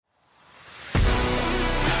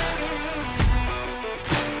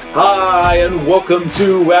Hi, and welcome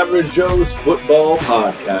to Average Joe's Football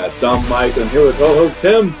Podcast. I'm Mike, and I'm here with co-host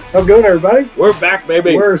Tim. How's it going, everybody? We're back,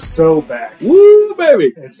 baby. We're so back. Woo,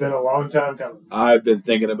 baby. It's been a long time coming. I've been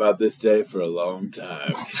thinking about this day for a long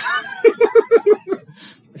time. I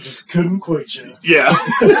just couldn't quit you. Yeah.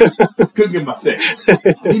 Couldn't get my fix. I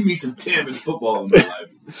need me some Tim and football in my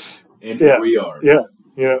life. And here we are. Yeah.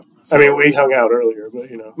 So, I mean, we hung out earlier, but,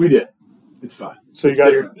 We did. It's fine. So it's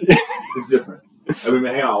different. It's different. I mean, we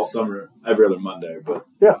hang out all summer, every other Monday, but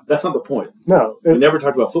that's not the point. No. We never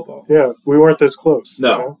talked about football. Yeah, we weren't this close.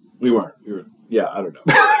 No, we weren't. We were, I don't know.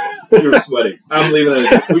 We were sweating. I'm leaving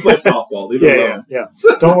it. We play softball. Leave it alone. Yeah.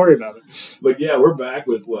 Don't worry about it. But we're back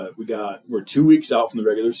with what we got. We're 2 weeks out from the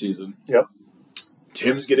regular season. Yep.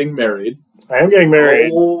 Tim's getting married. I am getting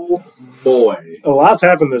married. Oh, boy. A lot's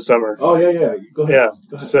happened this summer. Oh, yeah. Go ahead. Yeah. Go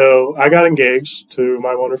ahead. So I got engaged to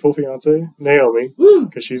my wonderful fiance, Naomi,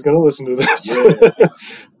 because she's going to listen to this.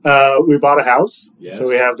 Yeah. We bought a house, so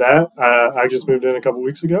we have that. I just moved in a couple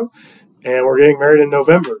weeks ago, and we're getting married in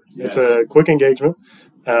November. Yes. It's a quick engagement,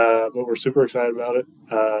 but we're super excited about it.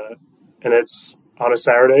 And it's on a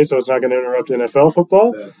Saturday, so it's not going to interrupt NFL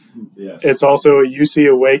football. Yes. It's also a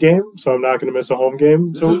UC away game, so I'm not going to miss a home game.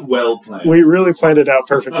 This is well planned. We really planned it out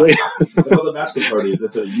perfectly. That's how the bachelor party is.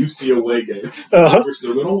 It's a UC away game. We're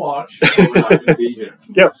still going to watch, but we're not going to be here.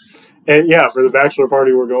 Yep. And for the bachelor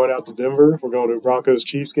party, we're going out to Denver. We're going to a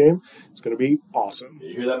Broncos-Chiefs game. It's going to be awesome.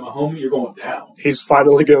 You hear that, my homie? You're going down. He's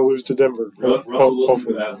finally going to lose to Denver. Russell Wilson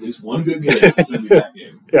could have at least one good game. It's going to be that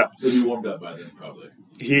game. Yeah. He'll be warmed up by then, probably.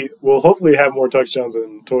 He will hopefully have more touchdowns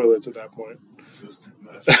than toilets at that point. That's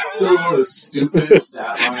still one of the stupidest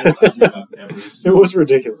stat lines I think I've ever seen. It was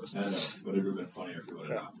ridiculous. I know, but it would have been funnier if he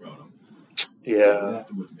would have not thrown them. Yeah. So what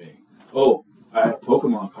happened with me? Oh, I have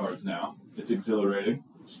Pokemon cards now. It's exhilarating.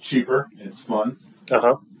 It's cheaper, and it's fun.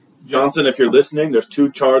 Uh-huh. Johnson, if you're listening, there's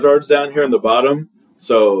 2 Charizards down here in the bottom,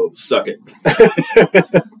 so suck it.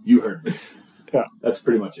 You heard me. Yeah. That's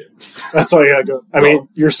pretty much it. That's all you gotta go. I mean,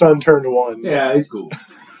 your son turned 1. Yeah, he's cool.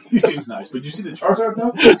 He seems nice. But you see the Charizard,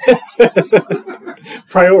 though?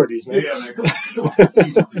 Priorities, man. Yeah, man. Come on.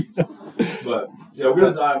 Piece of pizza. But, we're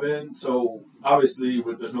going to dive in. So, obviously,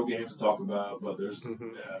 there's no games to talk about, but there's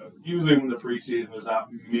usually in the preseason, there's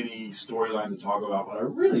not many storylines to talk about. But I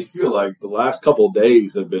really feel like the last couple of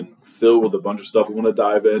days have been filled with a bunch of stuff we want to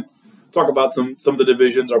dive in. Talk about some of the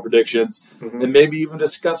divisions, our predictions, and maybe even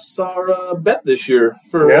discuss our bet this year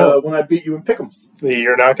for when I beat you in Pick'ems.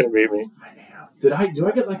 You're not going to beat me. Do I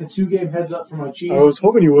get like a 2-game heads up for my Chiefs? I was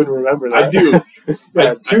hoping you wouldn't remember that. I do.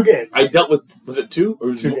 2 games. I dealt with, was it 2? Or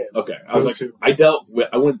was 2 it games. Okay. I was 2. I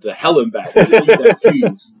went to hell and back to eat that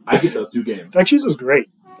cheese. I get those 2 games. That cheese was great.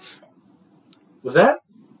 Was that?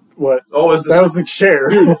 What? Oh, that was the chair.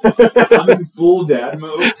 Dude, I'm in full dad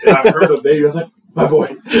mode, and I heard the baby. I was like, my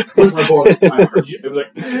boy. Where's my boy? I heard you. It was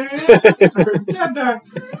like, I heard dad.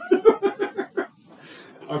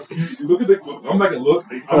 Look at I'm like, look.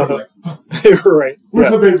 I'm like, You're right.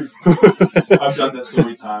 Where's my baby? I've done this so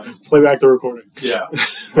many times. Play back the recording. Yeah.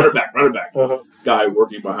 Run it back. Guy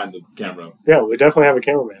working behind the camera. Yeah, we definitely have a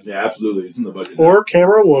cameraman. Yeah, absolutely. It's in the budget. Or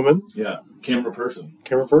camera woman. Yeah. Camera person.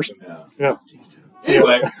 Yeah.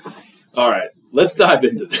 Anyway, all right. Let's dive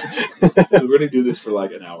into this. We're going to do this for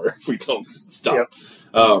like an hour if we don't stop. Yep.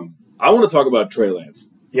 I want to talk about Trey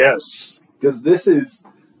Lance. Yes. Because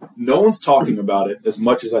no one's talking about it as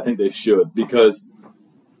much as I think they should because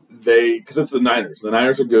it's the Niners. The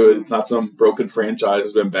Niners are good. It's not some broken franchise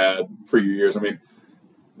that's been bad for years. I mean,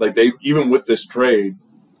 like even with this trade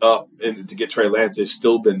up and to get Trey Lance, they've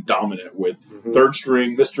still been dominant with third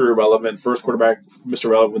string, Mr. Irrelevant, first quarterback, Mr.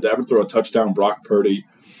 Irrelevant to ever throw a touchdown, Brock Purdy.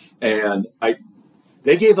 And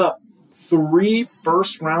they gave up 3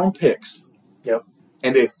 first-round picks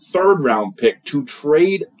and a third-round pick to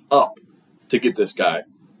trade up to get this guy.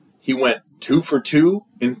 He went 2 for 2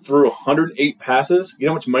 and threw 108 passes. You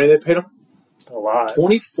know how much money they paid him? A lot.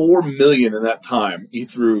 $24 million in that time. He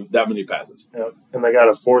threw that many passes. Yep. And they got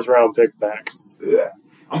a 4th-round pick back. Yeah.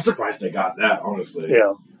 I'm surprised they got that, honestly.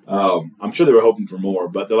 Yeah. I'm sure they were hoping for more,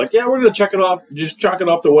 but they're like, yeah, we're going to check it off. Just chalk it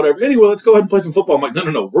up to whatever. Anyway, let's go ahead and play some football. I'm like,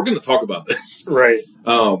 no. We're going to talk about this. Right.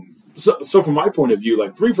 So from my point of view,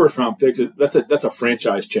 like 3 first-round picks, that's a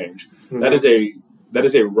franchise change. That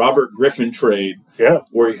is a Robert Griffin trade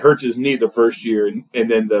where he hurts his knee the first year,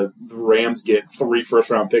 and then the Rams get 3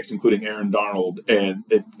 first-round picks, including Aaron Donald, and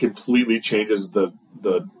it completely changes the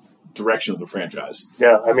direction of the franchise.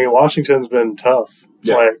 Yeah, I mean, Washington's been tough.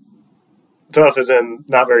 Yeah. Like, tough as in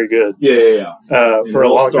not very good. Yeah. For a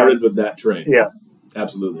long time. Started with that trade. Yeah.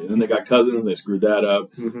 Absolutely. And then they got Cousins, they screwed that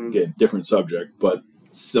up. Again, different subject, but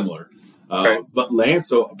similar. Right. But Lance,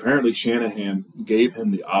 so apparently Shanahan gave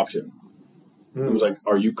him the option. It was like,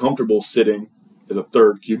 are you comfortable sitting as a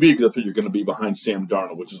third QB? Because that's what you're going to be behind Sam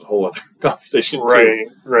Darnold, which is a whole other conversation too.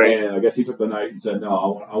 Right. And I guess he took the night and said,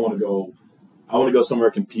 no, I want to go somewhere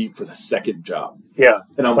and compete for the second job. Yeah.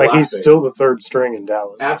 And I'm like laughing. He's still the third string in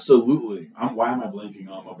Dallas. Absolutely. Why am I blanking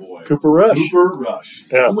on my boy? Cooper Rush.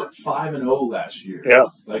 Yeah. He went 5-0 last year. Yeah.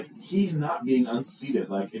 Like, he's not being unseated.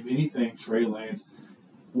 Like, if anything, Trey Lance,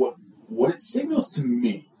 what it signals to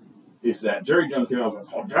me is that Jerry Jones came out and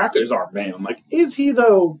was like, oh, Dak is our man. I'm like, is he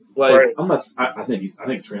though? Like, right. Unless I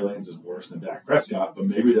think Trey Lance is worse than Dak Prescott, but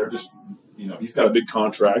maybe they're just, he's got a big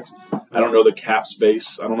contract. I don't know the cap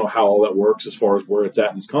space. I don't know how all that works as far as where it's at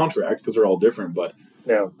in his contract because they're all different. But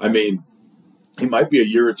yeah, I mean, it might be a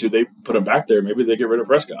year or two. They put him back there. Maybe they get rid of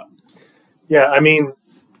Prescott. Yeah, I mean,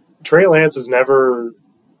 Trey Lance has never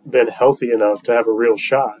been healthy enough to have a real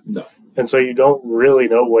shot. No. And so you don't really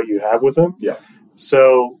know what you have with him. Yeah.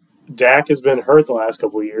 So Dak has been hurt the last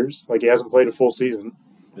couple of years. Like, he hasn't played a full season.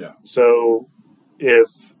 Yeah. So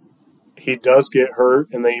if he does get hurt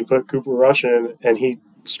and then you put Cooper Rush in and he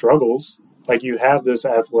struggles, like, you have this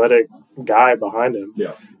athletic guy behind him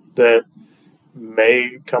that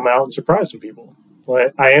may come out and surprise some people.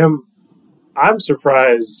 Like, I'm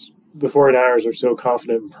surprised the 49ers are so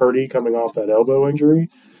confident in Purdy coming off that elbow injury.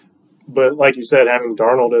 But like you said, having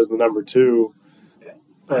Darnold as the number 2,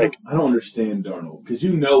 like, I don't understand Darnold because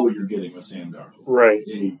you know what you're getting with Sam Darnold. Right.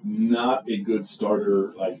 Not a good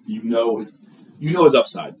starter. Like, you know his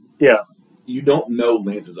upside. Yeah. You don't know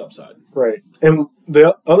Lance's upside. Right. And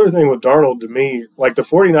the other thing with Darnold, to me, like, the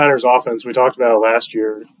 49ers offense, we talked about it last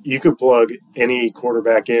year, you could plug any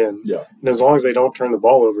quarterback in. Yeah. And as long as they don't turn the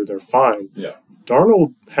ball over, they're fine. Yeah.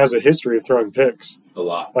 Darnold has a history of throwing picks. A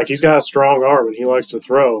lot. Like, he's got a strong arm and he likes to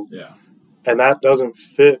throw. Yeah. And that doesn't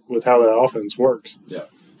fit with how that offense works. Yeah.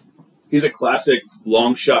 He's a classic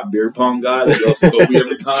long shot beer pong guy that goes Kobe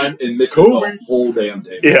every time and misses the whole damn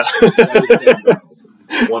table. Yeah.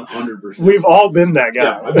 100%. We've all been that guy.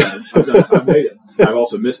 Yeah, I've done it. I've made it. I've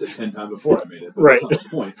also missed it 10 times before I made it. But right. That's not the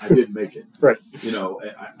point. I did make it. Right.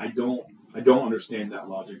 I don't understand that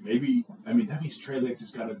logic. Maybe, that means Trey Lance has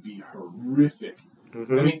got to be horrific.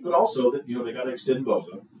 Mm-hmm. But also that, they got to extend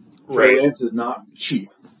Bosa. Right. Trey Lance is not cheap.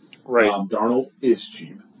 Right. Darnold is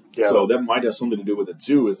cheap. Yeah. So that might have something to do with it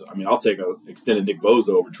too. I'll take a extended Nick Bosa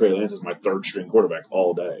over Trey Lance as my third string quarterback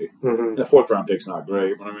all day. Mm-hmm. And a 4th round pick's not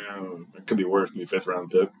great, but it could be worse. It could be a 5th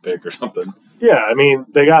round pick or something. Yeah,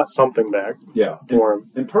 they got something back. Yeah, for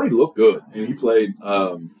him. And Purdy looked good. He played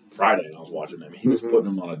Friday, and I was watching him. He was putting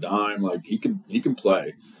him on a dime. Like, he can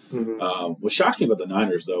play. Mm-hmm. What shocks me about the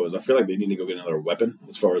Niners though is I feel like they need to go get another weapon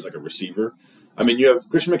as far as like a receiver. You have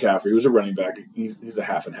Christian McCaffrey, who's a running back. He's a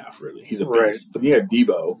half and half, really. He's a beast. Right. But you have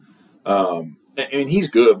Debo. He's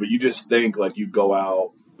good, but you just think, like, you go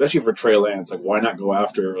out, especially for Trey Lance, like, why not go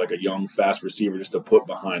after, like, a young, fast receiver just to put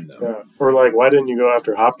behind them? Yeah. Or, like, why didn't you go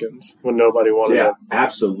after Hopkins when nobody wanted him? Yeah,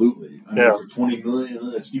 absolutely. For $20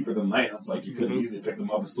 million, it's cheaper than Lance. Like, you could have easily picked him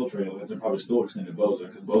up and still Trey Lance and probably still extended Bosa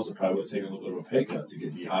because Bosa probably would have taken a little bit of a pay cut to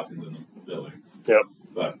get D. Hopkins in the building. Yep.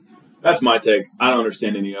 But that's my take. I don't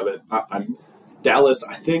understand any of it. Dallas,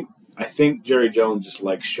 I think Jerry Jones just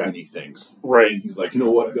likes shiny things. Right. And he's like, you know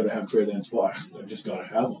what? I got to have Trey Lance. Why? I just got to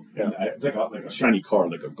have him. Yeah. And it's like a shiny car,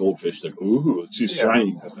 like a goldfish. Like, ooh, it's just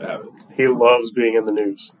shiny. He has to have it. He loves being in the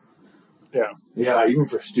news. Yeah. Yeah, even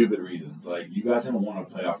for stupid reasons. Like, you guys haven't won a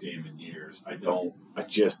playoff game in years. I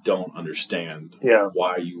just don't understand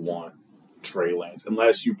why you want Trey Lance.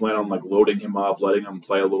 Unless you plan on, like, loading him up, letting him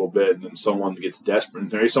play a little bit, and then someone gets desperate.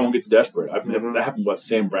 And maybe someone gets desperate. That happened with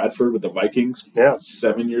Sam Bradford with the Vikings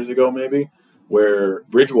 7 years ago, maybe, where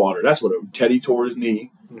Bridgewater, Teddy tore his knee,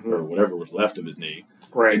 or whatever was left of his knee.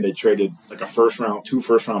 Right. And they traded, like, two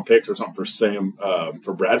first-round picks or something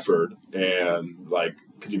for Bradford, and, like,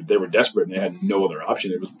 because they were desperate and they had no other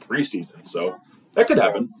option. It was preseason, so that could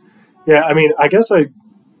happen. Yeah, I guess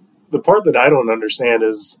the part that I don't understand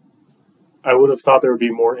is I would have thought there would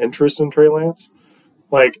be more interest in Trey Lance.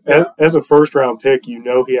 Like, as a first-round pick, he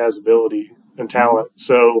has ability and talent.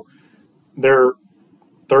 So there are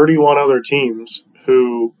 31 other teams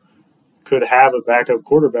who could have a backup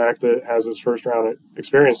quarterback that has this first-round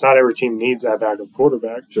experience. Not every team needs that backup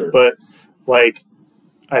quarterback. Sure. But, like,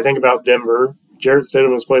 I think about Denver. Jarrett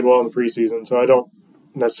Stidham has played well in the preseason, so I don't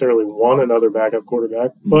necessarily want another backup quarterback.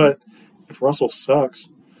 Mm-hmm. But if Russell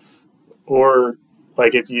sucks, or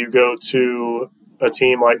like if you go to a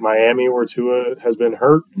team like Miami where Tua has been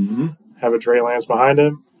hurt, have a Trey Lance behind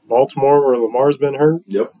him. Baltimore where Lamar's been hurt,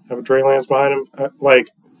 have a Trey Lance behind him. Like,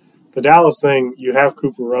 The Dallas thing, you have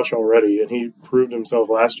Cooper Rush already, and he proved himself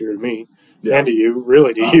last year to me and to you,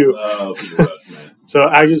 really to you. I love Cooper Rush, man. So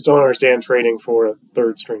I just don't understand trading for a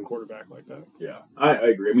third-string quarterback like that. Yeah, I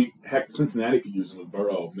agree. I mean, heck, Cincinnati could use him with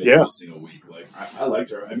Burrow maybe a single week. Like, I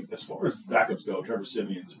liked her. I mean, as far as backups go, Trevor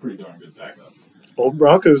Siemian's a pretty darn good backup. Old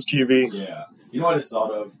Broncos QB. Yeah. You know what I just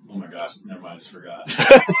thought of? Oh my gosh, never mind, I just forgot.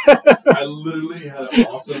 I literally had an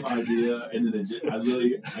awesome idea, and then I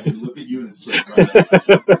looked at you and it slipped right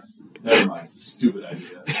out. Never mind, it's a stupid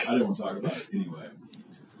idea. I didn't want to talk about it anyway.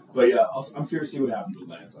 But yeah, I'm curious to see what happens with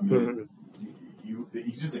Lance. I mean,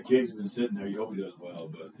 he's just a kid who's been sitting there. You hope he does well,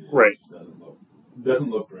 but it doesn't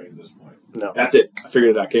look great at this point. No. That's it. I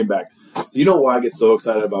figured it out. Came back. So you know why I get so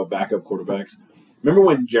excited about backup quarterbacks? Remember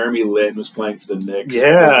when Jeremy Lin was playing for the Knicks?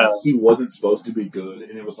 Yeah. He wasn't supposed to be good,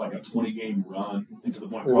 and it was like a 20-game run into the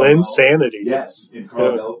point. Linsanity. Yes. And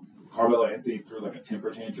Carmelo Anthony threw like a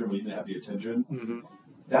temper tantrum when he didn't have the attention. Mm-hmm.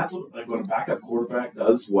 That's what, like, when a backup quarterback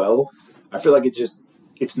does well, I feel like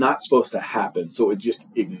it's not supposed to happen, so it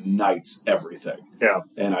just ignites everything. Yeah.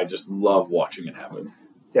 And I just love watching it happen.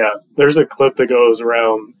 Yeah. There's a clip that goes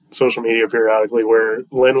around social media periodically where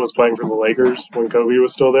Lin was playing for the Lakers when Kobe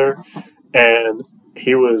was still there, and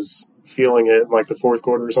he was feeling it in like the fourth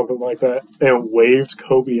quarter or something like that, and waved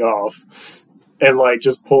Kobe off and like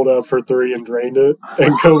just pulled up for three and drained it.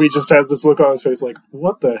 And Kobe just has this look on his face like,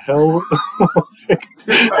 what the hell?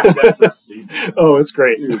 I've never seen it. Oh, it's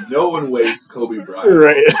great. Dude, no one waves Kobe Bryant.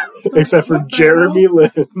 Right. Except for Jeremy Lin.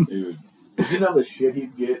 Dude, did you know the shit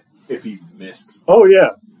he'd get if he missed? Oh,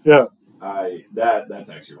 yeah. Yeah. That's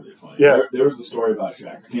actually really funny. Yeah. There was the story about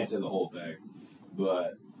Shaq. I can't say the whole thing,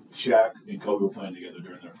 but Shaq and Kobe were playing together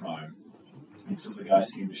during their prime, and some of the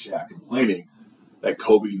guys came to Shaq complaining that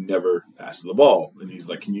Kobe never passed the ball, and he's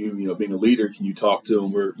like, "Can you, being a leader, can you talk to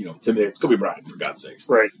him? We're, intimidated. It's Kobe Bryant, for God's sakes."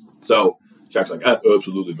 Right. So Shaq's like,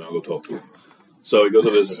 "Absolutely, man. I'll go talk to him." So he goes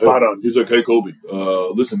over. Spot on. He's like, "Hey, Kobe,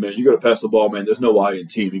 listen, man, you got to pass the ball, man. There's no I in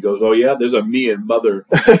team." He goes, "Oh yeah, there's a me and mother,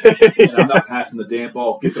 and I'm not passing the damn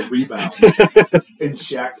ball. Get the rebound." And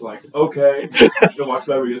Shaq's like, "Okay." He walks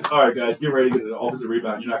back. He goes, "All right, guys, get ready to get an offensive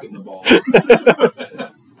rebound. You're not getting the ball."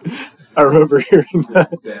 I remember hearing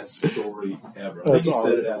that. Best story ever. That's I think he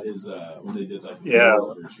awesome. said it at his when they did like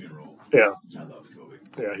for his funeral. Yeah. I love Kobe.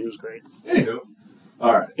 Yeah, he was great. Anywho,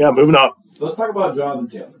 all right. Yeah, moving on. So let's talk about Jonathan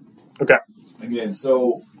Taylor. Okay. Again,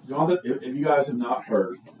 so Jonathan, if you guys have not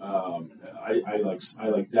heard, I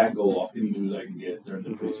dangle off any news I can get during the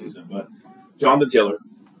preseason. But Jonathan Taylor,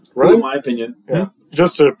 in my opinion,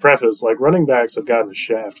 just to preface, like running backs have gotten a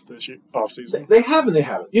shaft this offseason. They haven't.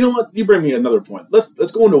 You know what? You bring me another point.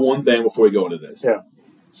 Let's go into one thing before we go into this. Yeah.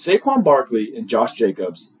 Saquon Barkley and Josh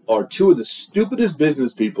Jacobs are two of the stupidest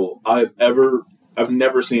business people I've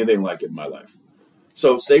never seen anything like it in my life.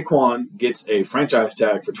 So Saquon gets a franchise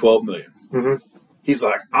tag for $12 million. Mm-hmm. He's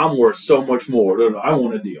like, I'm worth so much more. No, I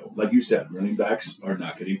want a deal. Like you said, running backs are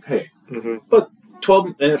not getting paid. Mm-hmm. But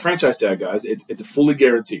 12 and a franchise tag, guys, it's fully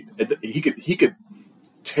guaranteed. He could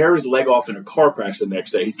tear his leg off in a car crash the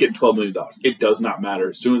next day. He's getting $12 million. It does not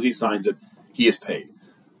matter. As soon as he signs it, he is paid.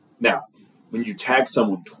 Now, when you tag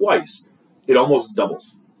someone twice, it almost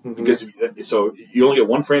doubles. Mm-hmm. Because so you only get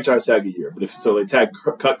one franchise tag a year. But they tagged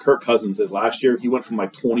Kirk Cousins as last year, he went from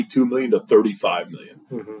like $22 million to $35 million.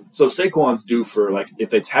 Mm-hmm. So Saquon's due for, like, if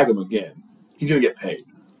they tag him again, he's going to get paid.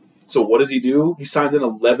 So what does he do? He signed an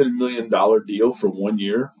 $11 million deal for 1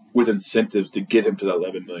 year with incentives to get him to that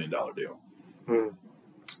 $11 million deal. Mm.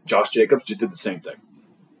 Josh Jacobs just did the same thing.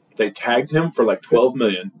 They tagged him for like $12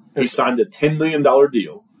 million. He signed a $10 million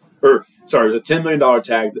deal. The $10 million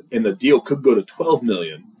tag, and the deal could go to $12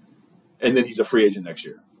 million, and then he's a free agent next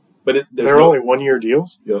year. But they're only 1 year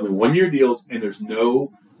deals? They're only 1 year deals, and there's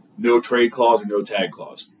no trade clause or no tag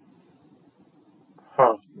clause.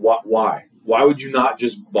 Huh. Why? Why would you not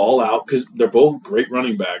just ball out? Because they're both great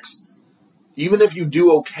running backs. Even if you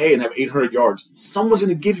do okay and have 800 yards, someone's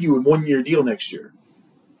going to give you a 1 year deal next year.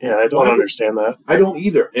 Yeah, I don't understand that. I don't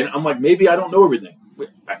either. And I'm like, maybe I don't know everything.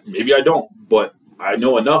 Maybe I don't. But I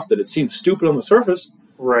know enough that it seems stupid on the surface.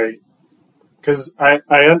 Right. Because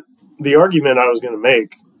the argument I was going to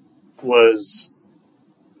make was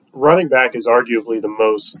running back is arguably the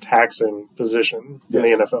most taxing position in the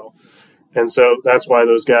NFL. And so that's why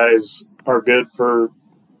those guys are good for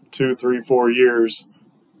 2, 3, 4 years,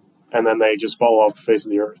 and then they just fall off the face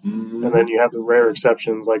of the earth. Mm-hmm. And then you have the rare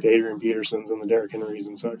exceptions like Adrian Petersons and the Derrick Henrys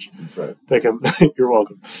and such. That's right. They can. You're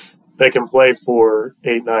welcome. They can play for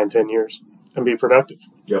 8, 9, 10 years and be productive.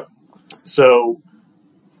 Yep. So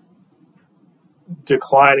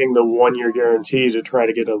declining the 1 year guarantee to try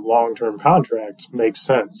to get a long-term contract makes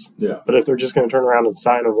sense. Yeah. But if they're just going to turn around and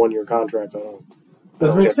sign a 1 year contract,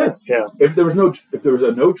 Doesn't make sense. Yeah. If there was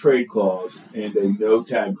a no trade clause and a no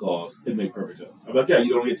tag clause, it'd make perfect sense. I'm like, yeah,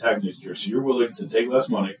 you don't get tagged next year, so you're willing to take less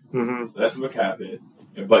money, less of a cap hit,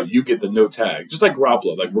 but you get the no tag, just like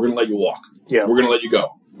Garoppolo. Like, we're going to let you walk. Yeah. We're going to let you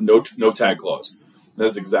go. No tag clause. And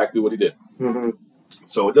that's exactly what he did.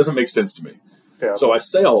 So it doesn't make sense to me. Yeah. So I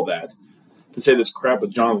say all that to say this crap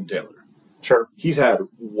with Jonathan Taylor. Sure. He's had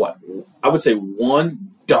what I would say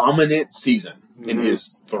one dominant season in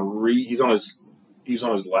his three. He's on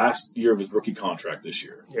his last year of his rookie contract this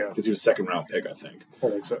year. Yeah. Because he was a second-round pick, I think. I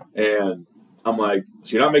think so. And I'm like,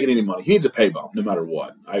 so you're not making any money. He needs a pay bump no matter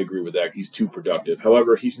what. I agree with that. He's too productive.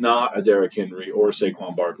 However, he's not a Derrick Henry or a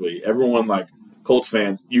Saquon Barkley. Everyone, like, Colts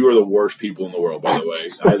fans, you are the worst people in the world, by the way.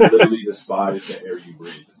 I literally despise the air you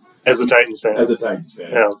breathe. As a Titans fan.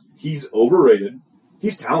 Yeah. He's overrated.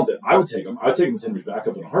 He's talented. I would take him. I would take him as Henry's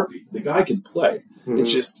backup in a heartbeat. The guy can play.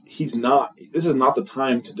 It's just, he's not, this is not the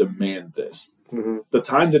time to demand this. The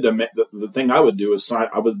time to demand, the thing I would do is sign,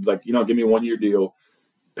 I would like, give me a 1 year deal,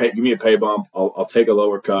 give me a pay bump, I'll take a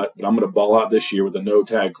lower cut, but I'm going to ball out this year with a no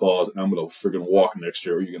tag clause, and I'm going to freaking walk next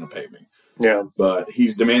year, or you're going to pay me. Yeah. But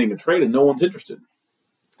he's demanding a trade, and no one's interested.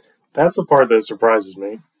 That's the part that surprises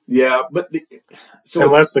me. Yeah, but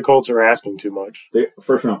unless the Colts are asking too much.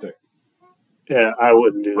 First round pick. Yeah, I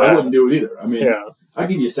wouldn't do that. I wouldn't do it either. I mean, yeah. I'd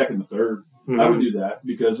give you a second and third. I would do that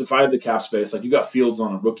because if I had the cap space, like you got Fields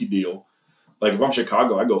on a rookie deal, like if I'm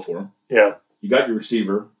Chicago, I go for him. Yeah. You got your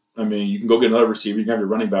receiver. I mean, you can go get another receiver. You can have your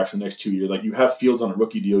running back for the next 2 years. Like you have Fields on a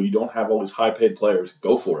rookie deal. You don't have all these high paid players.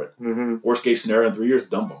 Go for it. Worst case scenario in 3 years,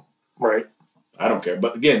 dump them. Right. I don't care.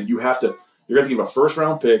 But again, you're going to have to give a first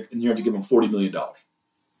round pick, and you have to give him $40 million.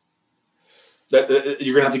 You're going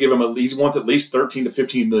to have to give him he wants at least $13 to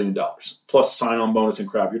 $15 million plus sign on bonus and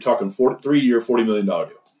crap. You're talking 3 year, $40 million deal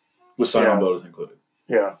with sign on bonus included.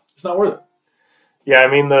 Yeah. It's not worth it. Yeah, I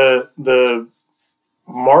mean, the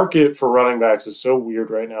market for running backs is so weird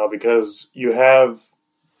right now because you have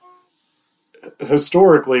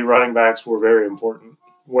historically running backs were very important,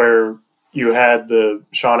 where you had the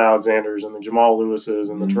Sean Alexanders and the Jamal Lewises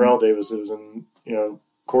and the Terrell Davises and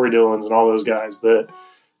Corey Dillons and all those guys that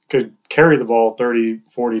could carry the ball 30,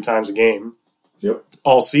 40 times a game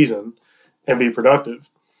all season and be productive.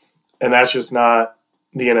 And that's just not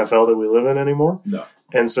the NFL that we live in anymore. No.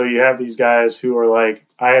 And so you have these guys who are like,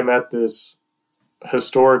 I am at this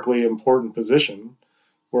historically important position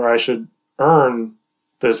where I should earn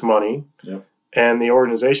this money. Yep. And the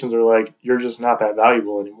organizations are like, you're just not that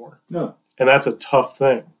valuable anymore. No. And that's a tough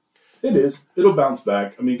thing. It is. It'll bounce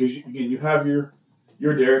back. I mean, because, you have your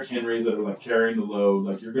Derrick Henrys that are, like, carrying the load.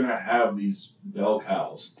 Like, you're going to have these bell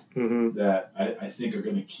cows that I think are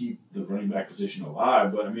going to keep the running back position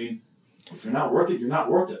alive. But, I mean, if you're not worth it, you're not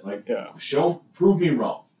worth it. Like, prove me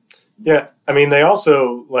wrong. Yeah. I mean, they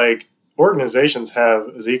also, like, organizations have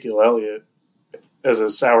Ezekiel Elliott as a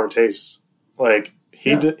sour taste. Like,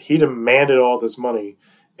 he demanded all this money,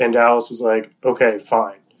 and Dallas was like, okay,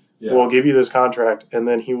 fine. Yeah. We'll give you this contract, and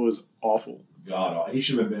then he was awful. God, he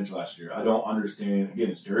should have been benched last year. I don't understand.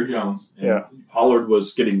 Again, it's Jerry Jones. And Pollard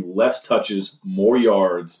was getting less touches, more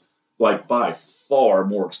yards, like by far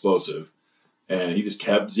more explosive. And he just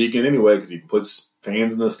kept Zeke in anyway because he puts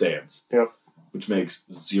fans in the stands. Yep. Which makes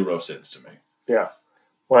zero sense to me. Yeah.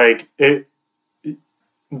 Like,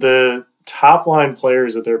 the top-line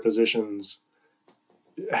players at their positions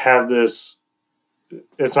have this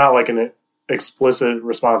 – it's not like an explicit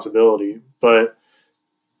responsibility, but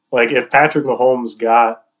like if Patrick Mahomes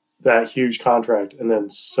got that huge contract and then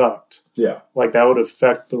sucked, like that would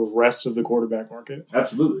affect the rest of the quarterback market.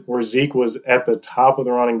 Absolutely. Where Zeke was at the top of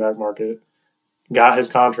the running back market, got his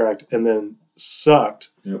contract, and then sucked.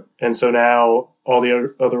 Yep. And so now all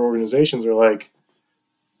the other organizations are like,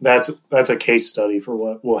 that's a case study for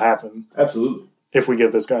what will happen. Absolutely. If we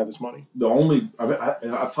give this guy this money. The only, off the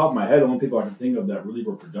top of my head, the only people I can think of that really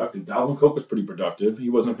were productive. Dalvin Cook was pretty productive. He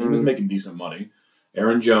was making decent money.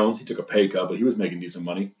 Aaron Jones, he took a pay cut, but he was making decent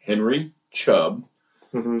money. Henry, Chubb.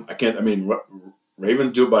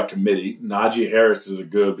 Ravens do it by committee. Najee Harris is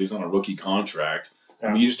good, but he's on a rookie contract. Yeah.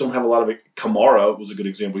 I mean, you just don't have a lot of it. Kamara was a good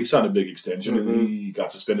example. He signed a big extension, and he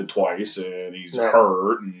got suspended twice, and he's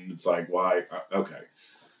hurt, and it's like, why? Okay.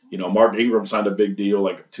 Mark Ingram signed a big deal,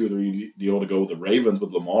 like a 2 or 3 deal to go with the Ravens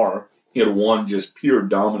with Lamar. He had one just pure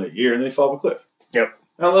dominant year, and then he fell off a cliff. Yep.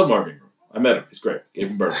 And I love Mark Ingram. I met him. He's great. Gave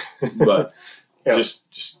him birth. But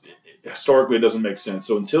just historically, it doesn't make sense.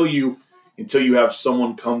 So until you have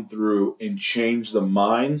someone come through and change the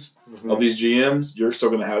minds of these GMs, you're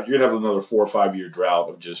gonna have another 4 or 5 year drought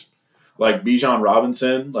of just like Bijan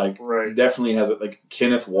Robinson, definitely has it. Like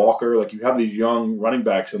Kenneth Walker, like you have these young running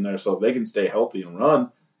backs in there, so if they can stay healthy and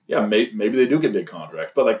run. yeah, maybe they do get big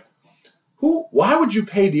contracts. But, like, why would you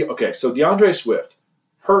pay so DeAndre Swift,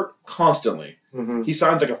 hurt constantly. Mm-hmm. He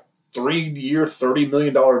signs like a 3-year, $30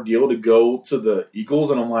 million deal to go to the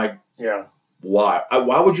Eagles, and I'm like, yeah. Why?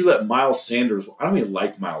 Why would you let Miles Sanders – I don't even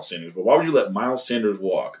like Miles Sanders, but why would you let Miles Sanders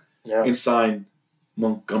walk and sign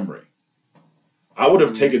Montgomery? I would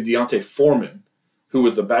have taken Deontay Foreman, who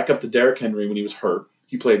was the backup to Derrick Henry when he was hurt.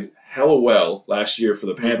 He played hella well last year for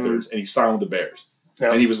the Panthers, and he signed with the Bears.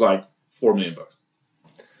 Yeah. And he was like $4 million,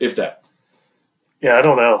 if that. Yeah, I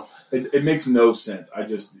don't know. It makes no sense.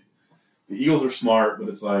 The Eagles are smart, but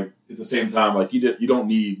it's like at the same time, like you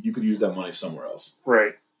could use that money somewhere else.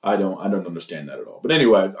 Right. I don't understand that at all. But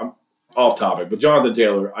anyway, I'm off topic. But Jonathan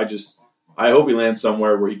Taylor, I hope he lands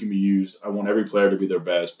somewhere where he can be used. I want every player to be their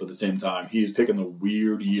best, but at the same time, he's picking the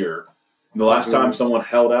weird year. And the last time someone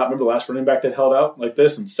held out, remember the last running back that held out like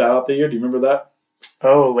this and sat out the year? Do you remember that?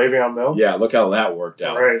 Oh, Le'Veon Bell? Yeah, look how that worked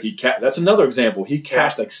out. Right. That's another example. He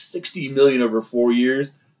cashed like $60 million over 4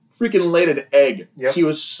 years. Freaking laid an egg. Yep. He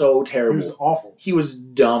was so terrible. He was awful. He was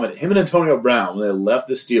dominant. Him and Antonio Brown, when they left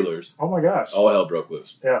the Steelers, oh my gosh, all hell broke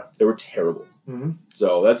loose. Yeah. They were terrible. Mm-hmm.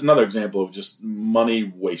 So that's another example of just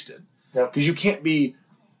money wasted. Because you can't be,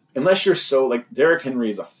 unless you're so, like, Derrick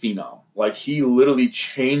Henry is a phenom. Like, he literally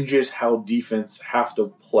changes how defense have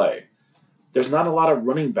to play. There's not a lot of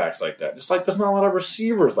running backs like that. Just like there's not a lot of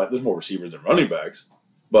receivers like, there's more receivers than running backs.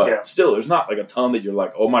 But still, there's not like a ton that you're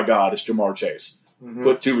like, oh my God, it's Jamar Chase. Mm-hmm.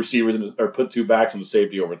 Put 2 receivers or put 2 backs in the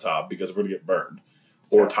safety over top because we're going to get burned.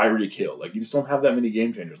 Or Tyreek Hill. Like, you just don't have that many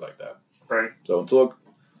game changers like that. Right. So,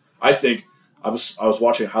 I think I was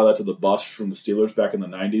watching highlights of the bust from the Steelers back in the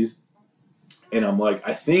 90s. And I'm like,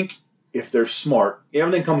 I think if they're smart,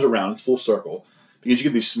 everything comes around. It's full circle. Because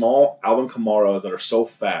you get these small Alvin Kamaras that are so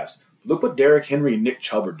fast. Look what Derrick Henry and Nick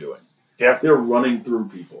Chubb are doing. Yeah. They're running through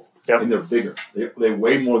people. Yep. And they're bigger. They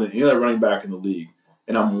weigh more than any other running back in the league.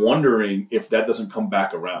 And I'm wondering if that doesn't come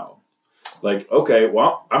back around. Like, okay,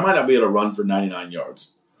 well, I might not be able to run for 99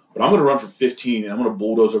 yards. But I'm going to run for 15, and I'm going to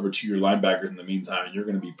bulldoze over to your linebackers in the meantime, and you're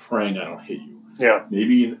going to be praying I don't hit you. Yeah.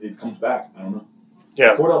 Maybe it comes back. I don't know.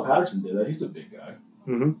 Yeah. Cordell Patterson did that. He's a big guy.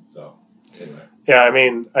 Mm-hmm. So, anyway. Yeah, I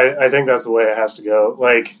mean, I think that's the way it has to go.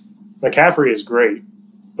 Like, McCaffrey is great,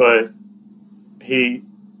 but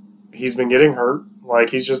he's been getting hurt. Like,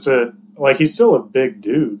 he's still a big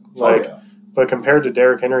dude. Like, but compared to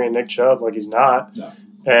Derrick Henry and Nick Chubb, like, he's not. No.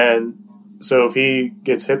 And so if he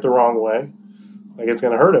gets hit the wrong way, like, it's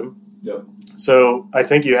going to hurt him. Yep. So I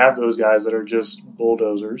think you have those guys that are just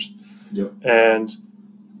bulldozers. Yep. And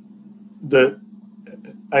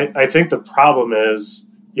I think the problem is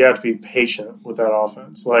you have to be patient with that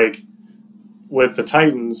offense. Like, with the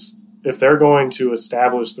Titans, if they're going to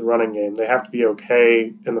establish the running game, they have to be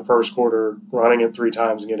okay in the first quarter running it 3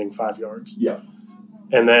 times and getting 5 yards. Yeah.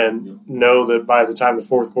 And then know that by the time the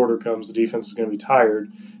fourth quarter comes, the defense is going to be tired,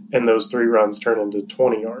 and those 3 runs turn into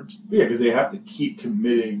 20 yards. Yeah, because they have to keep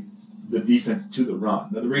committing the defense to the run.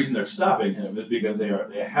 Now, the reason they're stopping him is because they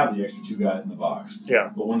have the extra 2 guys in the box.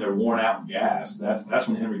 Yeah. But when they're worn out and gassed, that's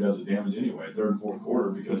when Henry does his damage anyway, third and fourth quarter,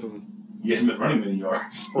 because he hasn't been running many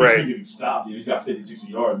yards. He's been getting stopped. He's got 50,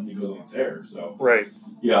 60 yards, and he goes on a tear. So,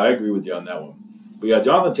 yeah, I agree with you on that one. But, yeah,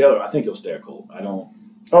 Jonathan Taylor, I think he'll stay a Colt. I don't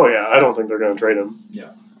think they're going to trade him.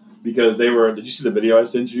 Yeah. Because they were. Did you see the video I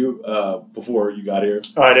sent you before you got here?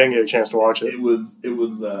 Oh, I didn't get a chance to watch it. It was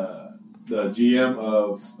the GM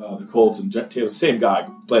of the Colts and Taylor, same guy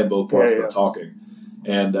playing both parts, but talking,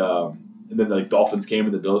 and then like Dolphins came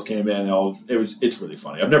and the Bills came in. And it's really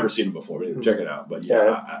funny. I've never seen him before, but check it out. But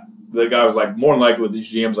the guy was like, more than likely with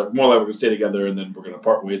these GMs, like more likely we're gonna stay together and then we're gonna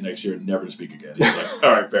part ways next year and never speak again. He's like,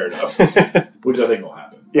 all right, fair enough, which I think will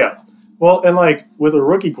happen. Yeah. Well, and like with a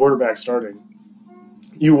rookie quarterback starting,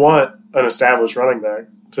 you want an established running back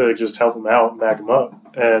to just help him out and back him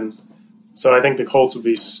up. And so I think the Colts would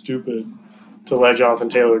be stupid to let Jonathan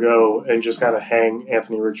Taylor go and just kind of hang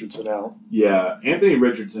Anthony Richardson out. Yeah, Anthony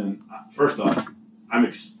Richardson, first off, I'm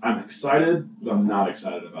excited, but I'm not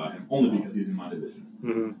excited about him, only because he's in my division.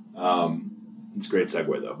 Mm-hmm. It's a great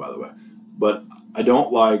segue, though, by the way. But I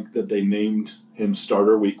don't like that they named him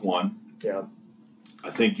starter week 1. Yeah. I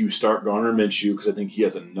think you start Garner Minshew because I think he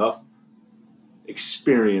has enough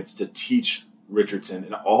experience to teach Richardson,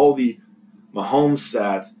 and all the Mahomes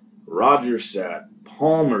sat, Rodgers sat,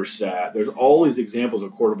 Palmer sat. There's all these examples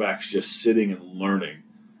of quarterbacks just sitting and learning,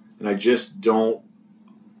 and I don't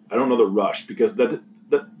know the rush because the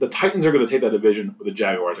Titans are going to take that division, or the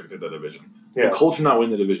Jaguars are going to take that division. Yeah. The Colts are not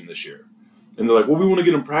winning the division this year, and they're like, well, we want to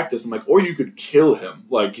get him practice. I'm like, or you could kill him,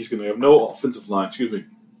 like he's going to have no offensive line,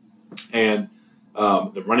 and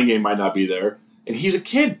the running game might not be there. And he's a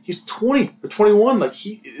kid. He's 20 or 21. Like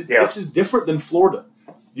this is different than Florida.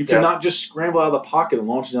 You cannot just scramble out of the pocket and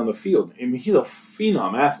launch it down the field. I mean, he's a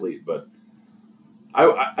phenom athlete, but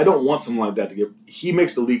I don't want something like that to get. He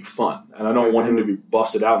makes the league fun, and I don't want him to be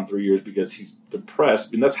busted out in 3 years because he's depressed.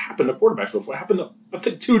 I mean, that's happened to quarterbacks before. It happened to, I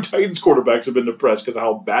think 2 Titans quarterbacks have been depressed because of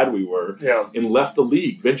how bad we were and left the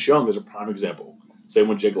league. Vince Young is a prime example. Same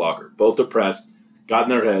with Jake Locker. Both depressed, got in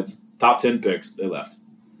their heads, top 10 picks, they left.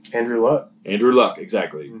 Andrew Luck,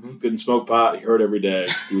 exactly. He couldn't smoke pot. He hurt every day.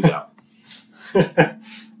 He was out.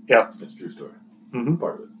 That's a true story.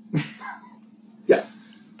 Part of it. Yeah.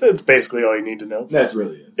 That's basically all you need to know. That's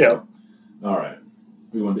really it. So, all right.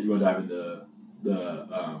 You want to dive into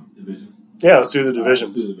the divisions? Yeah, let's do the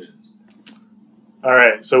divisions. All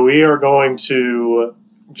right. So we are going to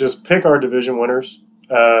just pick our division winners,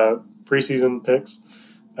 preseason picks.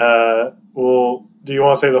 Do you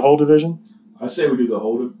want to say the whole division? I say we do the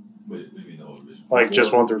whole division. What do you mean the whole division? Like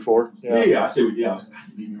just 1 through 4? Yeah. I say you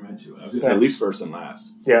beat me right to it. I was going to say at least first and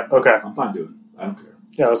last. Yeah, okay. I'm fine doing it. I don't care.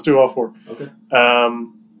 Yeah, let's do all 4. Okay.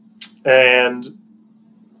 And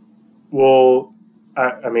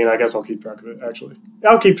I guess I'll keep track of it, actually.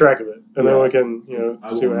 I'll keep track of it, and then we can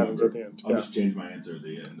see what happens at the end. I'll just change my answer at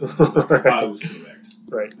the end. Right. I was correct.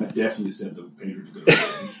 Right. I definitely said the Patriots were going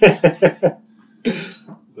to win.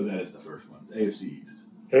 But that is the first one. It's AFC East.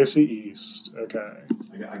 AFC East, okay.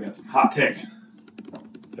 I got some hot takes.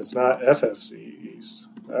 It's not FFC East.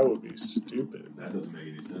 That would be stupid. That doesn't make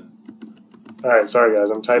any sense. All right, sorry guys,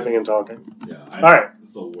 I'm typing and talking. Yeah, all right.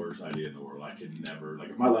 It's the worst idea in the world. I could never,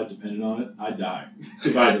 if my life depended on it, I'd die.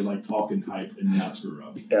 If I had to, talk and type and not screw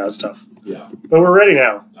up. Yeah, it's tough. Yeah. But we're ready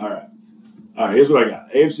now. All right, here's what I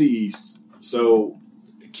got. AFC East. So,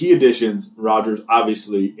 key additions, Rodgers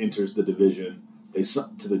obviously enters the division.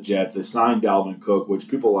 To the Jets. They signed Dalvin Cook, which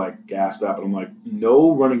people gasp at, but I'm like,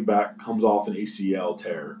 no running back comes off an ACL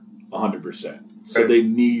tear 100%. So they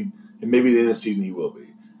need, and maybe at the end of the season he will be.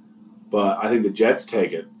 But I think the Jets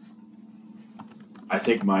take it. I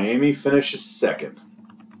think Miami finishes second.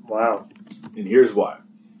 Wow. And here's why.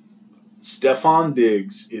 Stephon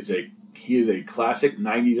Diggs is a classic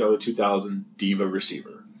 90s or 2000 diva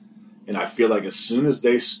receiver. And I feel like as soon as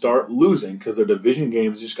they start losing, because their division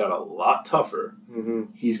games just got a lot tougher,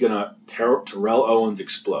 he's going to Terrell Owens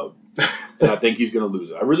explode. And I think he's going to lose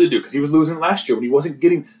it. I really do, because he was losing last year when he wasn't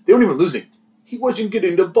getting – they weren't even losing. He wasn't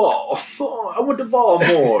getting the ball. Oh, I want the ball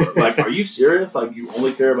more. Are you serious? You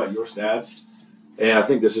only care about your stats? And I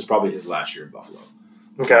think this is probably his last year in Buffalo.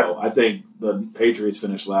 Okay. So I think the Patriots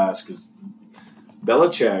finish last because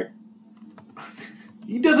Belichick,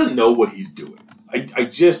 he doesn't know what he's doing.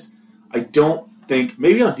 I don't think,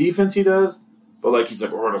 maybe on defense he does, but he's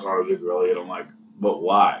like, oh, that's not a big really. And I'm like, but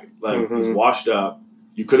why? He's washed up.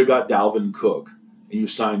 You could have got Dalvin Cook and you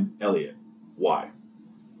signed Elliott. Why?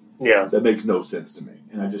 Yeah. That makes no sense to me.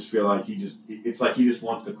 And I just feel like it's like he just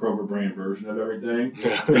wants the Kroger brand version of everything.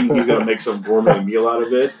 Thinking he's going to make some gourmet meal out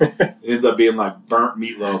of it. It ends up being burnt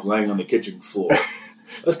meatloaf laying on the kitchen floor.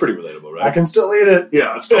 That's pretty relatable, right? I can still eat it.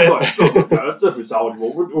 Yeah, it's still fun. That's definitely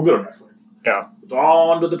salvageable. We'll get on next week. Yeah. It's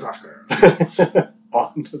on to the trash can.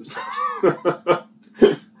 On to the trash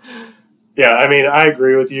can. Yeah, I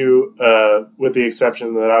agree with you, with the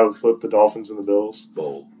exception that I would flip the Dolphins and the Bills.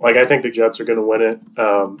 Bold. I think the Jets are going to win it.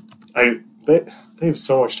 They have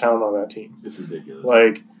so much talent on that team. It's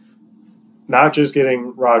ridiculous. Not just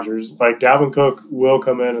getting Rodgers. Dalvin Cook will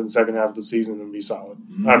come in the second half of the season and be solid.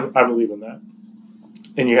 Mm-hmm. I believe in that.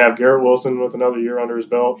 And you have Garrett Wilson with another year under his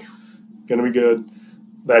belt. Going to be good.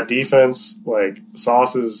 That defense,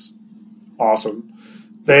 Sauce is awesome.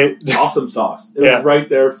 Awesome sauce. It was right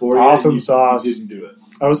there for you. Awesome sauce. You didn't do it.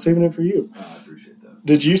 I was saving it for you. I appreciate that.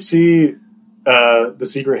 Did you see the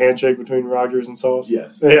secret handshake between Rodgers and Sauce?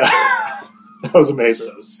 Yes. Yeah. That was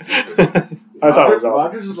amazing. So stupid. I thought it was awesome.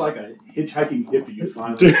 Rodgers is like a hitchhiking hippie you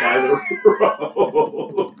find on the side of the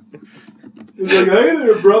road. He's like, hey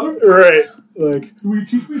there, brother. Right. Will you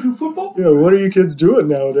teach me to do football? Yeah, what are you kids doing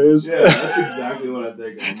nowadays? Yeah, that's exactly what I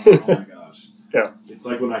think. I'm like, oh my gosh. Yeah. It's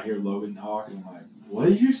like when I hear Logan talk and I'm like, what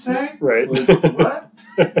did you say? Right. What?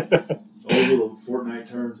 All little Fortnite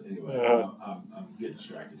terms. Anyway, I'm getting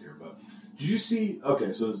distracted here. But did you see?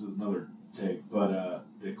 Okay, so this is another take. But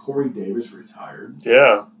that Corey Davis retired.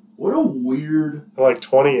 Yeah. What a weird.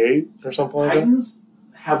 28 or something like that. Titans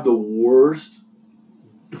have the worst.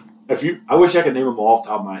 I wish I could name them all off the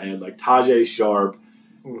top of my head, Tajay Sharp,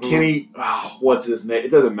 Kenny. What's his name?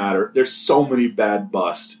 It doesn't matter. There's so many bad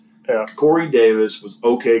busts. Yeah. Corey Davis was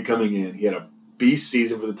okay coming in. He had a beast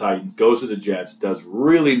season for the Titans. Goes to the Jets, does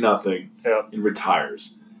really nothing, and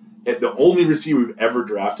retires. And the only receiver we've ever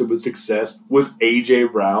drafted with success was A.J.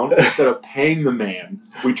 Brown. Instead of paying the man,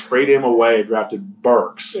 we traded him away, drafted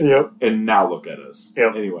Burks, and now look at us.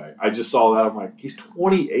 Yep. Anyway, I just saw that. I'm like, he's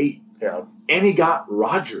 28. Yeah. And he got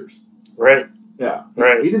Rodgers. Right. Yeah.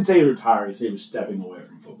 Right. He didn't say he was retiring. He said he was stepping away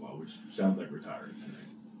from football, which sounds like retiring.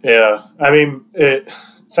 Yeah. I mean, it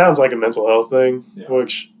sounds like a mental health thing,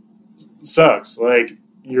 which sucks. Like,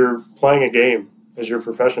 you're playing a game as your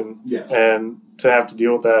profession. Yes. And to have to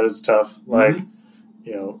deal with that is tough. Like,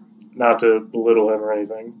 not to belittle him or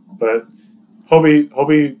anything, but hope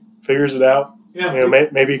he figures it out. Yeah.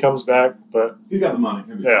 Maybe he comes back, but he's got the money.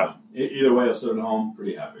 He'll be fine. Either way, I'll sit at home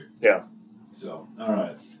pretty happy. Yeah. So, all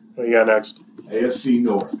right. What you got next? AFC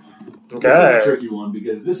North. Okay. This is a tricky one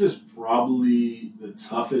because this is probably the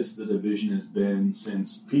toughest the division has been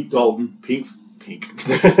since Pete Dalton, Peak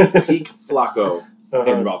Flacco,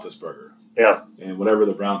 and Roethlisberger. Yeah. And whatever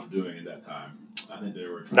the Browns were doing at that time. I think they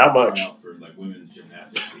were trying to try out for like women's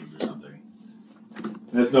gymnastics teams or something.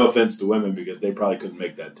 And that's no offense to women because they probably couldn't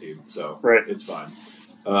make that team. So it's fine.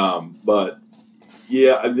 But,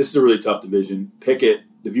 yeah, this is a really tough division. Pickett,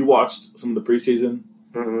 have you watched some of the preseason?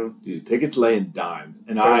 Mm-hmm. Dude, Pickett's laying dimes.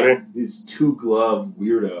 And this two-glove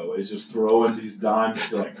weirdo is just throwing these dimes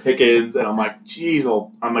to, like, Pickens. And I'm like, geez,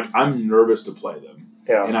 I'm nervous to play them.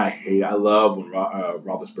 Yeah. And I love when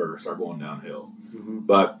Roethlisberger start going downhill. Mm-hmm.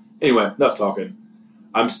 But anyway, enough talking.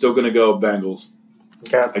 I'm still going to go Bengals.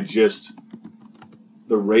 Okay.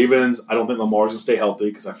 The Ravens, I don't think Lamar's going to stay healthy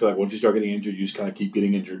because I feel like once you start getting injured, you just kind of keep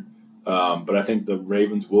getting injured. But I think the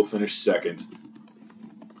Ravens will finish second.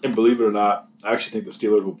 And believe it or not, I actually think the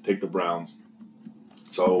Steelers will take the Browns.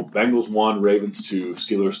 So Bengals 1, Ravens 2,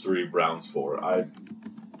 Steelers 3, Browns 4.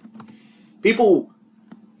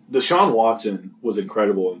 Deshaun Watson was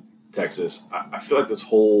incredible in Texas. I feel like this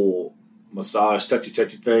whole massage, touchy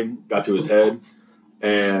thing got to his head.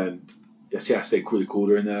 And I stayed really cool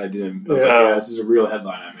during that. I didn't. I was like, this is a real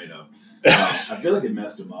headline I made up. I feel like it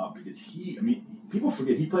messed him up because people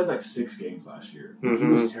forget he played like 6 games last year. Mm-hmm. He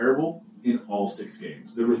was terrible in all 6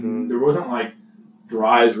 games. There wasn't like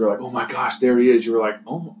drives where like, oh my gosh, there he is. You were like,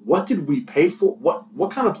 oh, what did we pay for? What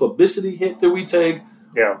kind of publicity hit did we take?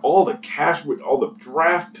 Yeah, all the cash, all the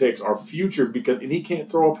draft picks are future and he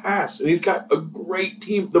can't throw a pass. And he's got a great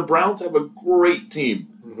team. The Browns have a great team.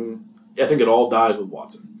 Mm-hmm. I think it all dies with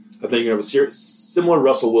Watson. I think you have a similar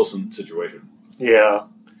Russell Wilson situation. Yeah.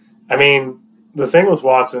 I mean, the thing with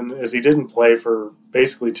Watson is he didn't play for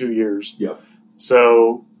basically 2 years. Yep.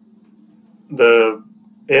 So the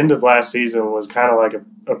end of last season was kind of like a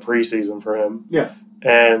preseason for him. Yeah.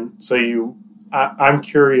 And so I'm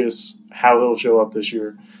curious how he'll show up this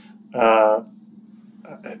year.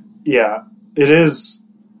 Yeah, it is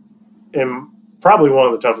in probably one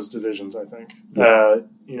of the toughest divisions, I think. Yeah.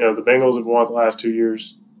 The Bengals have won the last 2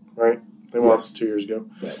 years, right? They won 2 years ago.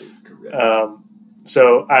 That is correct.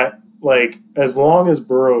 So as long as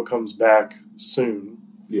Burrow comes back soon,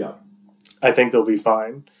 I think they'll be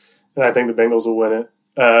fine. And I think the Bengals will win it.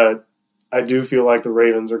 I do feel like the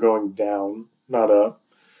Ravens are going down, not up.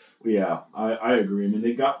 Yeah, I agree. I mean,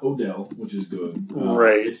 they got Odell, which is good.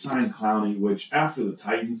 Right. They signed Clowney, which after the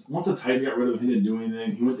Titans, once the Titans got rid of him, he didn't do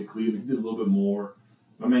anything. He went to Cleveland. He did a little bit more.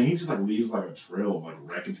 I mean, he just leaves a trail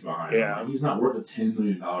of wreckage behind him. Like, he's not worth the $10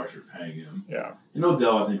 million you're paying him. Yeah. And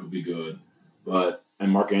Odell, I think, will be good.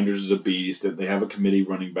 And Mark Andrews is a beast. They have a committee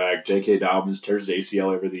running back. J.K. Dobbins tears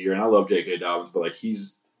ACL every year. And I love J.K. Dobbins, but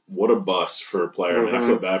what a bust for a player. Mm-hmm. I mean, I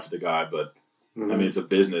feel bad for the guy, but I mean, it's a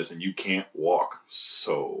business and you can't walk.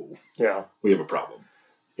 So we have a problem.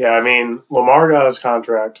 Yeah, I mean, Lamar got his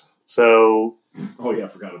contract. So. Oh, yeah, I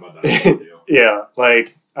forgot about that. Yeah,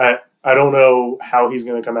 I don't know how he's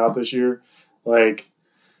going to come out this year.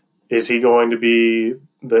 Is he going to be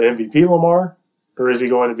the MVP Lamar? Or is he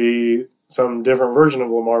going to be some different version of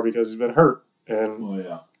Lamar because he's been hurt and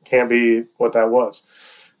can't be what that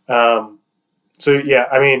was? I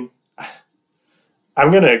mean, I'm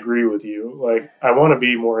going to agree with you. I want to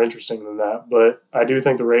be more interesting than that, but I do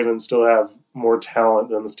think the Ravens still have more talent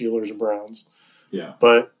than the Steelers and Browns. Yeah.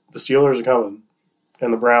 But the Steelers are coming,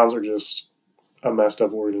 and the Browns are just a messed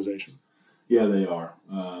up organization. Yeah, they are.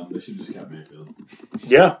 They should have just kept Mayfield.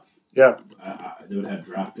 Yeah. Yeah. They would have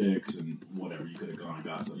draft picks and whatever. You could have gone and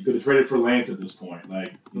got some. You could have traded for Lance at this point. Why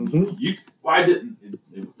didn't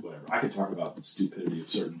whatever. I could talk about the stupidity of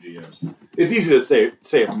certain GMs. It's easy to say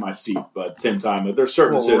it from my seat, but at the same time, there's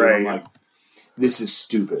certain decisions I'm like, this is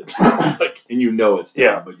stupid. And it's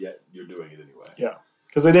dumb, but yet you're doing it anyway. Yeah.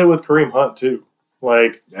 Because they did it with Kareem Hunt, too.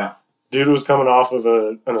 Dude was coming off of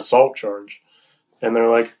an assault charge. And they're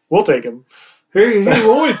like, we'll take him. Hey,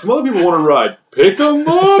 Lloyd, some other people want to ride. Pick them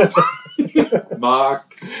up!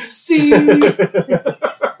 Mock. See? Yeah.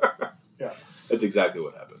 That's exactly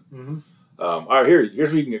what happened. Mm-hmm. All right, here's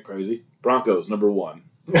where you can get crazy. Broncos, number 1.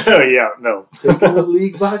 Oh, yeah, no. Taking the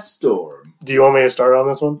league by storm. Do you want me to start on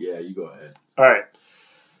this one? Yeah, you go ahead. All right.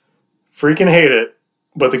 Freaking hate it,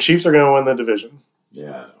 but the Chiefs are going to win the division.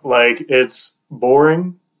 Yeah. Like, it's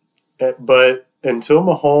boring, but until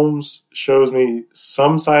Mahomes shows me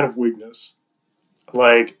some sign of weakness,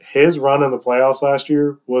 like, his run in the playoffs last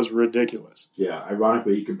year was ridiculous. Yeah,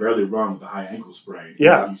 ironically, he could barely run with a high ankle sprain.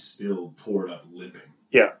 Yeah. He still tore it up limping.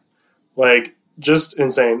 Yeah. Like, just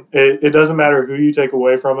insane. It doesn't matter who you take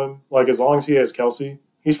away from him. Like, as long as he has Kelsey,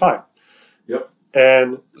 he's fine. Yep.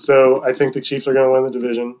 And so I think the Chiefs are going to win the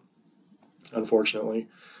division, unfortunately.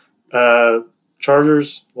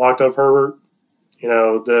 Chargers locked up Herbert. You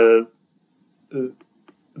know,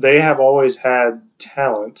 they have always had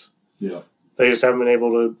talent. Yeah. They just haven't been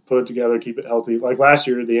able to put it together, keep it healthy. Like last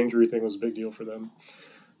year, the injury thing was a big deal for them.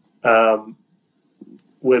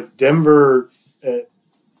 With Denver,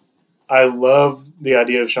 I love the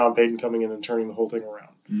idea of Sean Payton coming in and turning the whole thing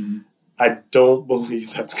around. Mm-hmm. I don't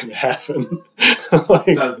believe that's going to happen.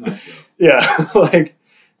 Like, Sounds nice, though. Yeah, like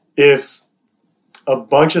if a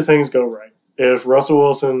bunch of things go right, if Russell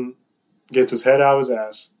Wilson gets his head out of his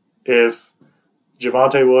ass, if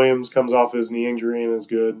Javonte Williams comes off his knee injury and is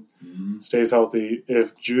good, stays healthy,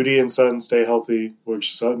 if Judy and Sutton stay healthy,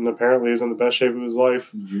 which Sutton apparently is in the best shape of his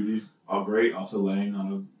life. Judy's all great, also laying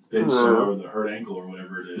on a bench or the hurt ankle or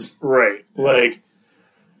whatever it is. Right. Yeah. Like,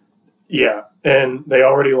 yeah. And they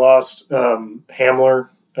already lost Hamler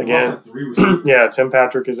again. Lost 3 receivers. Yeah, Tim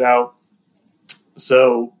Patrick is out.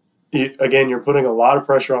 So, again, you're putting a lot of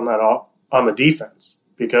pressure on on the defense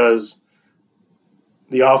because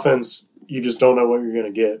the offense, you just don't know what you're going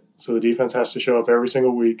to get. So the defense has to show up every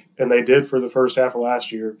single week, and they did for the first half of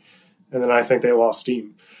last year, and then I think they lost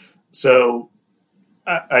steam. So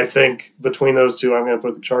I think between those two, I'm going to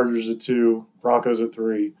put the Chargers at 2, Broncos at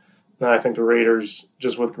 3, and I think the Raiders,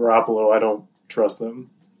 just with Garoppolo, I don't trust them.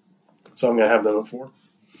 So I'm going to have them at 4.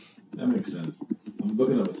 That makes sense. I'm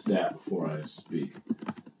looking up a stat before I speak.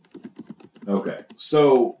 Okay,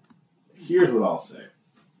 so here's what I'll say.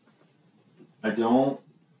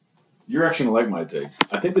 You're actually going to like my take.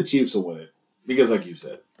 I think the Chiefs will win it because, like you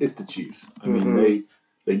said, it's the Chiefs. I mean,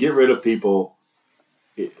 they get rid of people.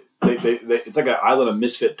 It's like an island of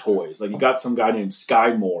misfit toys. Like, you got some guy named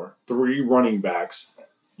Sky Moore, 3 running backs.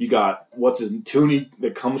 You got, Tooney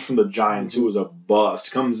that comes from the Giants, who was a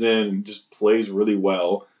bust, comes in and just plays really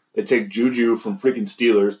well. They take Juju from freaking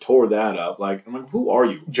Steelers, tore that up. Like, I'm like, who are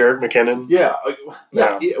you? Jared McKinnon? Yeah.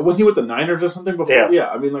 Wasn't he with the Niners or something before? Yeah.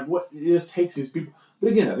 I mean, like, what? It just takes these people.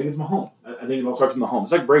 But again, I think it's Mahomes. I think it all starts from Mahomes.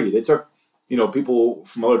 It's like Brady. They took, people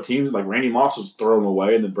from other teams, like Randy Moss was thrown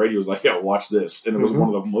away, and then Brady was like, yeah, watch this. And it was one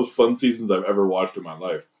of the most fun seasons I've ever watched in my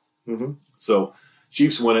life. Mm-hmm. So,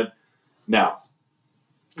 Chiefs win it. Now,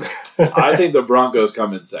 I think the Broncos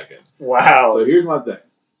come in second. Wow. So, here's my thing.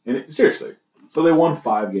 And seriously. So, they won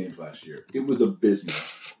 5 games last year. It was abysmal.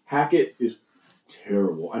 Hackett is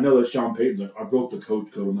terrible. I know that Sean Payton's like, I broke the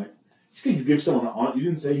coach code. I'm like, just because you give someone you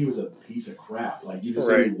didn't say he was a piece of crap. Like, you just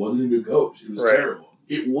said he wasn't a good coach. It was terrible.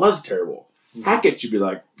 It was terrible. Hackett should be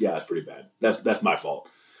like, yeah, it's pretty bad. That's my fault.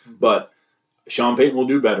 But Sean Payton will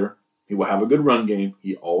do better. He will have a good run game.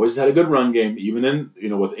 He always had a good run game, even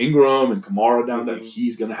in, with Ingram and Kamara down there.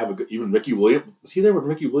 He's going to have a good, even Ricky Williams. Was he there when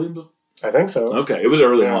Ricky Williams was? I think so. Okay, it was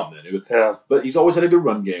early on then. Yeah. But he's always had a good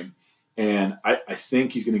run game, and I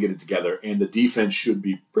think he's going to get it together, and the defense should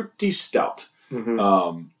be pretty stout.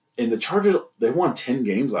 Mm-hmm. And the Chargers, they won 10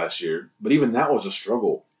 games last year, but even that was a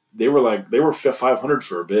struggle. They were 500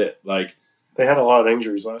 for a bit. Like, they had a lot of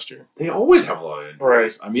injuries last year. They always have a lot of injuries.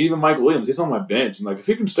 Right. I mean, even Mike Williams, he's on my bench. And, like, if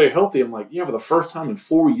he can stay healthy, I'm like, yeah, for the first time in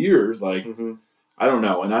 4 years, like, I don't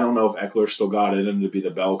know. And I don't know if Eckler still got it in him to be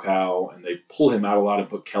the bell cow, and they pull him out a lot and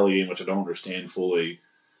put Kelly in, which I don't understand fully.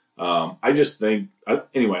 I just think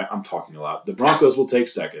anyway, I'm talking a lot. The Broncos will take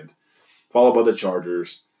second, followed by the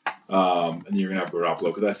Chargers, and then you're going to have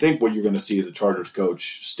Garoppolo. Because I think what you're going to see as a Chargers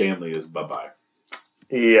coach, Stanley, is bye-bye.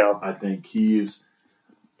 Yeah. I think he's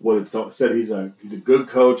what it's said. He's a good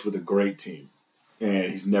coach with a great team,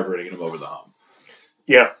 and he's never going to get him over the hump.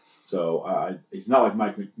 Yeah. So he's not like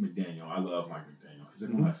Mike McDaniel. I love Mike McDaniel. He's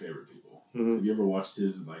like one of my favorite people. Have you ever watched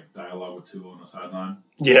his dialogue with Tua on the sideline?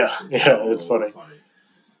 Yeah. It's funny.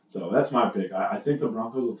 So that's my pick. I think the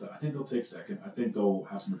Broncos I think they'll take second. I think they'll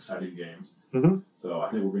have some exciting games. So I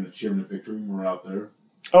think we're going to cheer them to victory when we're out there.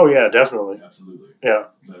 Oh, yeah, definitely. Absolutely. Yeah.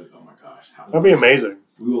 Oh, my gosh. That'd be amazing.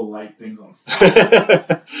 We will light things on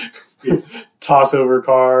fire. Toss over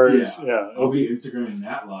cars. Yeah. I'll be Instagramming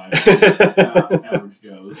that live. Average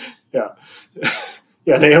Joe's. Yeah.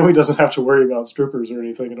 Yeah, Naomi doesn't have to worry about strippers or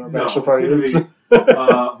anything in our bachelor party.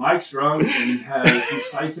 Mike's drunk and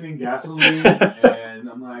he's siphoning gasoline, and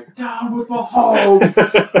I'm like, down with the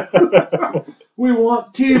hogs. We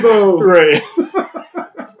want TiVo. Right.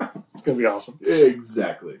 It's going to be awesome.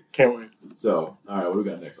 Exactly. Can't wait. So, all right, what do we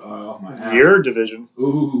got next? Off my app. Your division.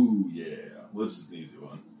 Ooh, yeah. Well, this is an easy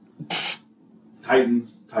one.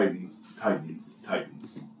 Titans.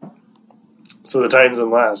 So the Titans in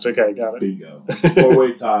last. Okay, got it. Bingo.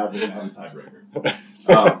 4-way tie. We're going to have a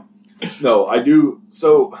tiebreaker. No, I do.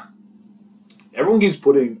 So, everyone keeps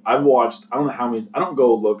putting, I've watched, I don't know how many, I don't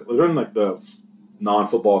go look, during like the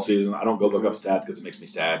non-football season, I don't go look up stats because it makes me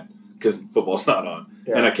sad because football's not on.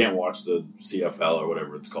 Yeah. And I can't watch the CFL or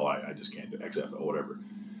whatever it's called. I just can't do XFL or whatever.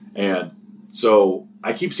 And so,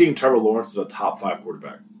 I keep seeing Trevor Lawrence as a top 5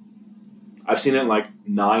 quarterback. I've seen it in like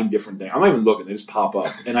 9 different things. I'm not even looking. They just pop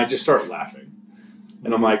up. And I just start laughing.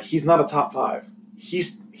 And I'm like, he's not a top 5.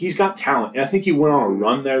 He's got talent. And I think he went on a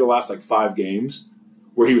run there the last like 5 games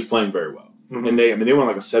where he was playing very well. Mm-hmm. And they went on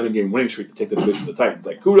like a 7-game winning streak to take the division to the Titans.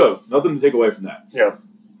 Like, kudos. Nothing to take away from that. Yeah.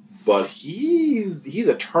 But he's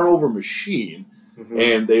a turnover machine. Mm-hmm.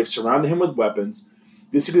 And they've surrounded him with weapons.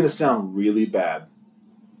 This is going to sound really bad,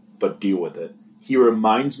 but deal with it. He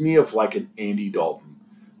reminds me of like an Andy Dalton.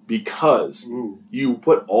 Because you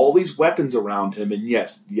put all these weapons around him, and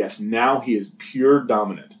yes, now he is pure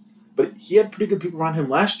dominant. But he had pretty good people around him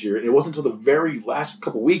last year, and it wasn't until the very last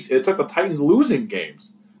couple weeks, and it took the Titans losing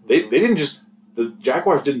games. They didn't just, the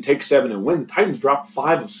Jaguars didn't take 7 and win. The Titans dropped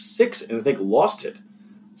 5 of 6, and I think lost it.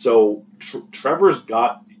 So Trevor's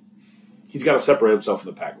he's got to separate himself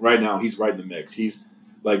from the pack. Right now, he's right in the mix. He's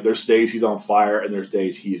like, there's days he's on fire, and there's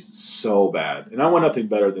days he's so bad. And I want nothing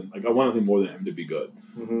more than him to be good.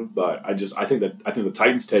 Mm-hmm. But I think the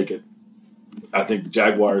Titans take it. I think the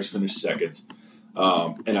Jaguars finish second,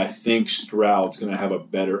 and I think Stroud's going to have a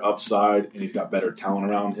better upside, and he's got better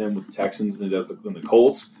talent around him with the Texans than he does than the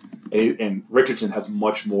Colts. And Richardson has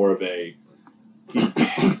much more of a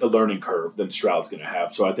learning curve than Stroud's going to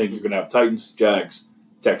have. So I think you're going to have Titans, Jags,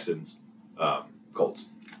 Texans, Colts.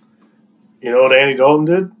 You know what Andy Dalton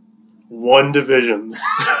did? Won divisions.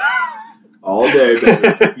 All day,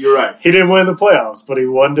 baby. You're right. He didn't win the playoffs, but he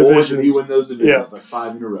won divisions. Boy, did he win those divisions, like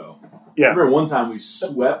 5 in a row. Yeah. I remember one time we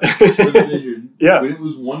swept the division. Yeah. We didn't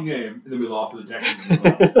lose one game, and then we lost to the Texans.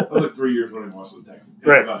 That was like 3 years running we lost to the Texans.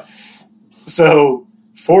 Right. So,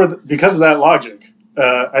 because of that logic,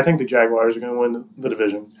 I think the Jaguars are going to win the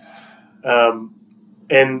division.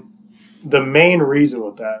 And the main reason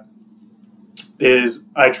with that is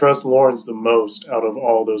I trust Lawrence the most out of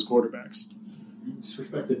all those quarterbacks. You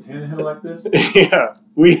disrespected Tannehill like this? Yeah.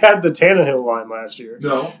 We had the Tannehill line last year.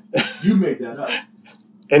 No. You made that up.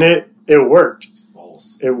 And it worked. It's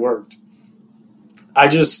false. It worked. I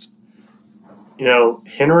just,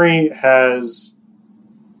 Henry has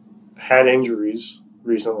had injuries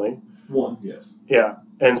recently. One, yes. Yeah.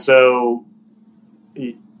 And so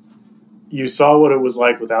you saw what it was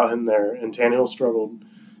like without him there, and Tannehill struggled,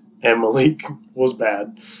 and Malik was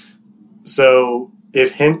bad. So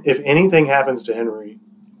if anything happens to Henry,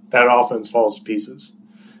 that offense falls to pieces.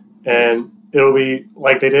 And it'll be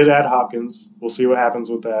like they did at Hopkins. We'll see what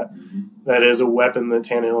happens with that. Mm-hmm. That is a weapon that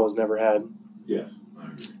Tannehill has never had. Yes,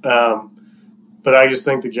 I agree. But I just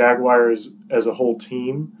think the Jaguars as a whole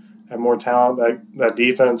team have more talent. That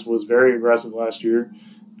defense was very aggressive last year.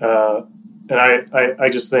 And I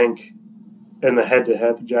just think in the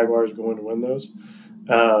head-to-head, the Jaguars are going to win those.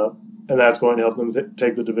 And that's going to help them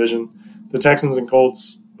take the division. The Texans and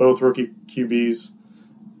Colts, both rookie QBs,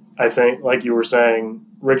 I think, like you were saying,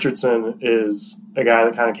 Richardson is a guy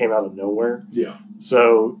that kind of came out of nowhere. Yeah.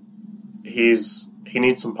 So he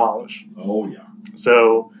needs some polish. Oh, yeah.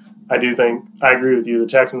 So I agree with you. The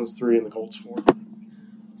Texans 3 and the Colts 4.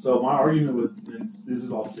 So my argument with this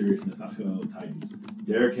is all seriousness, not to go to the Titans.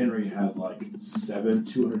 Derrick Henry has like 7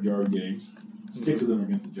 200-yard games. 6 of them are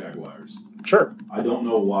against the Jaguars. Sure. I don't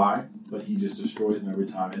know why, but he just destroys them every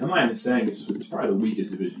time. And I'm not even saying it's probably the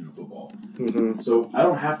weakest division in football. Mm-hmm. So I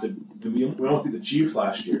don't have to. We almost beat the Chiefs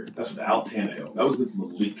last year. That's without Tannehill. That was with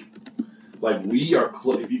Malik. Like, we are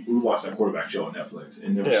close. We watched that quarterback show on Netflix,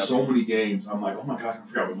 and there were so many games. I'm like, oh my gosh, I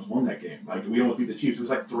forgot we almost won that game. Like, we almost beat the Chiefs. It was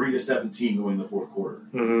like 3-17 going in the fourth quarter.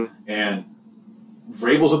 Mm-hmm. And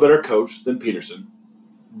Vrabel's a better coach than Peterson.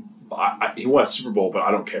 He won a Super Bowl, but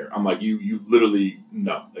I don't care. I'm like, you literally,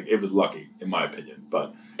 no. Like, it was lucky, in my opinion.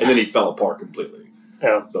 And then he fell apart completely.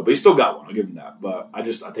 Yeah. So, but he still got one. I'll give him that. But I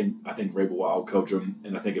think Vrabel will outcoach him.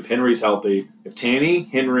 And I think if Henry's healthy, if Tanny,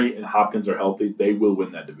 Henry, and Hopkins are healthy, they will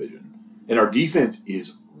win that division. And our defense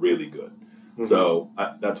is really good. Mm-hmm. So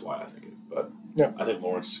that's why I think it. But Yeah. I think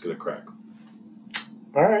Lawrence is going to crack.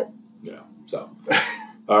 All right. Yeah. So,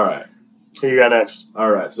 all right. Who you got next? All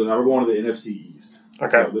right. So now we're going to the NFC East.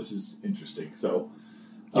 Okay. So this is interesting. So,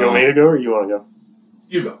 you want me to go or you want to go?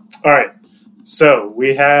 You go. All right. So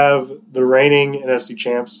we have the reigning NFC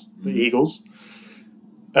champs, the Eagles,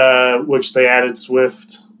 which they added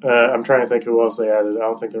Swift. I'm trying to think who else they added. I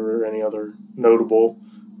don't think there were any other notable.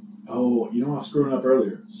 Oh, I was screwing up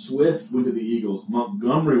earlier. Swift went to the Eagles.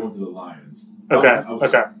 Montgomery went to the Lions. Okay.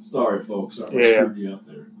 Sorry, folks. I screwed you up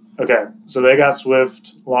there. Okay. So they got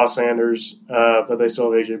Swift, lost Sanders, but they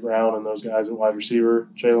still have A.J. Brown and those guys at wide receiver.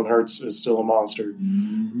 Jalen Hurts is still a monster.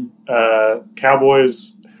 Mm-hmm.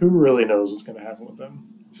 Cowboys, who really knows what's going to happen with them?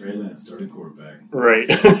 Trey Lance, starting quarterback.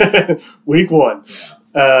 Right. Week 1.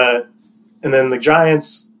 Yeah. And then the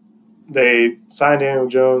Giants, they signed Daniel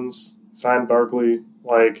Jones, signed Barkley.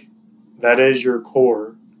 That is your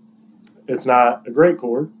core. It's not a great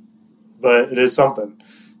core, but it is something.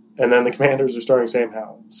 And then the Commanders are starting Sam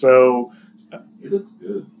Howell. So he looks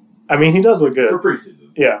good. I mean, he does look good. For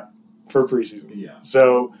preseason. Yeah, for preseason. Yeah.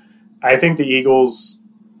 So I think the Eagles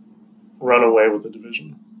run away with the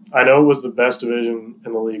division. I know it was the best division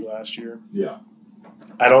in the league last year. Yeah.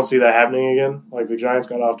 I don't see that happening again. The Giants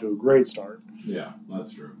got off to a great start. Yeah,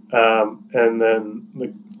 that's true. And then,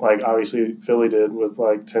 obviously, Philly did with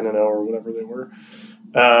 10-0 or whatever they were.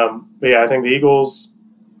 But yeah, I think the Eagles,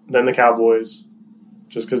 then the Cowboys,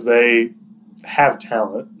 just because they have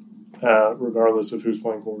talent, regardless of who's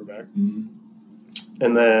playing quarterback. Mm-hmm.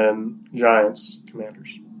 And then Giants,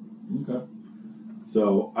 Commanders. Okay.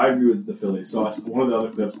 So I agree with the Phillies. So one of the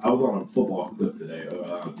other clips, I was on a football clip today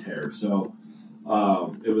on a tear. So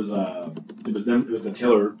it was the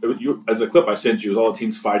Taylor. As a clip I sent you, with all the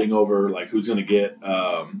teams fighting over who's going to get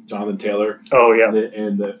Jonathan Taylor. Oh yeah.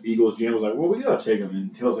 And the Eagles GM was like, "Well, we got to take him."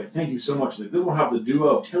 And Taylor's like, "Thank you so much." They won't have the duo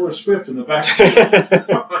of Taylor Swift in the back.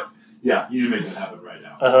 Yeah, you need to make that happen right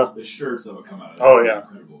now. Uh-huh. The shirts that will come out of that. Oh yeah,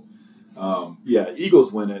 incredible.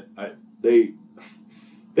 Eagles win it.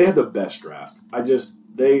 They had the best draft.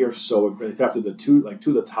 They are so great. They drafted two of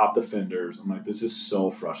the top defenders. I'm like, this is so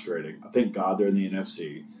frustrating. Thank God they're in the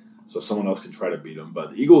NFC, so someone else can try to beat them. But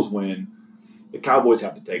the Eagles win. The Cowboys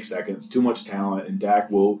have to take second. It's too much talent, and Dak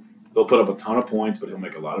they'll put up a ton of points, but he'll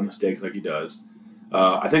make a lot of mistakes like he does.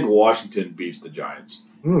 I think Washington beats the Giants.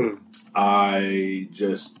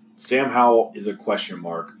 Sam Howell is a question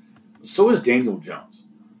mark. So is Daniel Jones.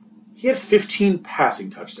 He had 15 passing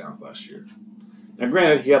touchdowns last year. Now,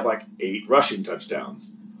 granted, he had 8 rushing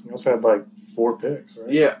touchdowns. He also had 4 picks,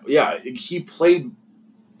 right? Yeah. He played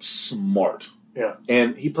smart. Yeah.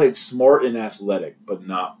 And he played smart and athletic, but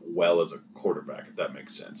not well as a quarterback, if that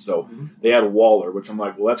makes sense. So they had Waller, which I'm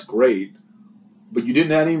like, well, that's great, but you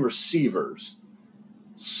didn't add any receivers.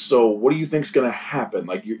 So what do you think's going to happen?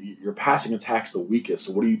 Your passing attack's the weakest.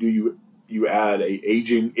 So what do? You add a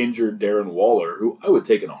aging, injured Darren Waller, who I would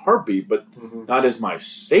take in a heartbeat, but not as my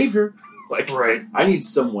savior. Right. I need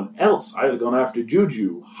someone else. I would have gone after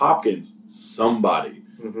Juju, Hopkins, somebody.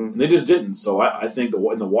 And they just didn't. So I think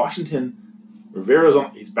in the Washington, Rivera's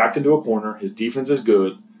he's backed into a corner. His defense is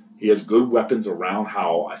good. He has good weapons around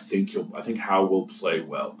Howell. I think Howell will play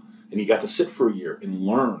well. And he got to sit for a year and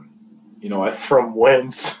learn. From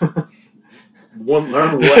whence?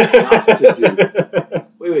 Learn what not to do.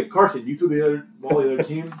 Wait, Carson, you threw the ball the other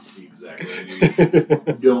team?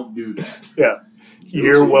 Exactly. Don't do that. Yeah.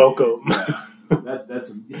 You're welcome. Yeah.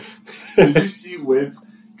 That's. Did you see Wentz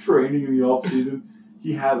training in the offseason?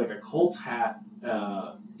 He had a Colts hat,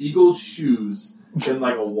 Eagles shoes, and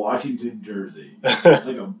a Washington jersey.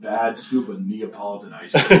 A bad scoop of Neapolitan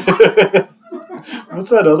ice cream.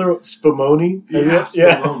 What's that other one? Spumoni? Yeah,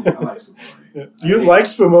 Spumoni. I like Spumoni. Yeah. You like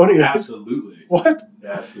Spumoni? Absolutely. What?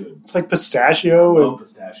 Yeah, it's good. It's pistachio. I love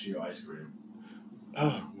pistachio ice cream.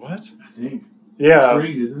 Oh, what? I think. Yeah. It's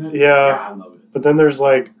green, isn't it? Yeah. I love it. But then there's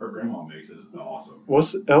her grandma makes it. It's awesome.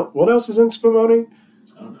 What else is in Spumoni?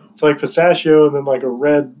 I don't know. It's pistachio and then a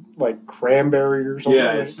red cranberry or something.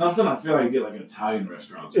 Yeah, it's something I feel like I get Italian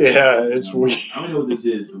restaurants. Yeah, it's weird. I don't know what this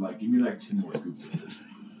is, but give me 2 more scoops of it.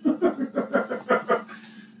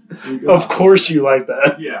 Of course you like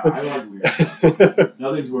that. Yeah, I like weird stuff.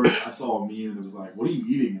 Nothing's worse. I saw a meme and it was what are you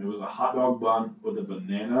eating? And it was a hot dog bun with a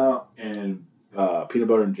banana and peanut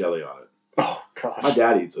butter and jelly on it. Oh, gosh. My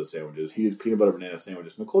dad eats those sandwiches. He eats peanut butter banana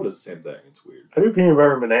sandwiches. Nicole does the same thing. It's weird. I do peanut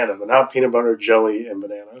butter and banana, but not peanut butter, jelly, and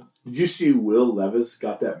banana. Did you see Will Levis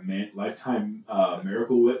got that Lifetime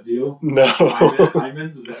Miracle Whip deal? No.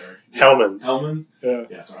 Hyman's? Is that right? Hellman's. Hellman's? Yeah.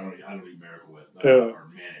 Yeah, so I don't eat Miracle Whip. Or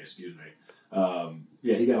mayonnaise, excuse me.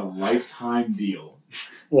 Yeah, he got a lifetime deal.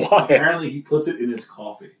 Why? Apparently he puts it in his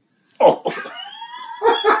coffee. Oh.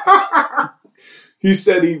 He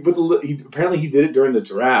said he apparently he did it during the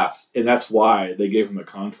draft, and that's why they gave him a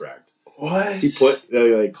contract. What? He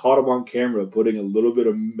they caught him on camera putting a little bit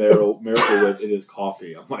of Miracle Whip in his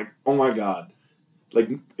coffee. I'm like, oh my god! Like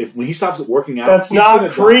when he stops working out, that's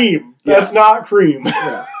not cream. That's not cream.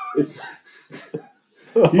 Yeah, it's.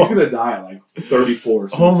 He's gonna die at like 34.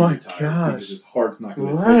 Oh my gosh! Because his heart's not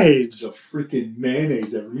gonna take the freaking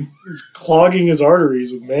mayonnaise every. He's clogging his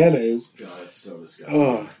arteries with mayonnaise. God, it's so disgusting.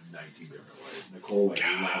 19 different ways. Nicole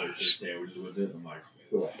lathers her sandwiches with it. I'm like,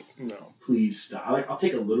 oh, no, please stop. I'll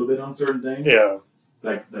take a little bit on certain things. Yeah,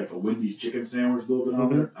 like a Wendy's chicken sandwich, a little bit on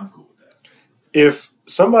there. I'm cool with that. If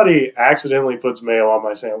somebody accidentally puts mayo on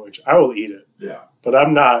my sandwich, I will eat it. Yeah, but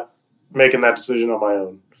I'm not making that decision on my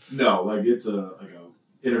own. No, like it's a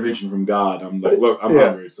intervention from God. I'm like, look, I'm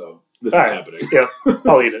hungry, so this is happening. Yeah,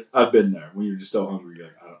 I'll eat it. I've been there when you're just so hungry. You're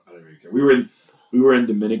like, I don't really care. We were in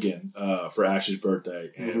Dominican for Ash's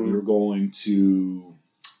birthday, and we were going to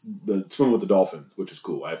the swim with the dolphins, which is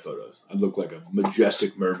cool. I have photos. I look like a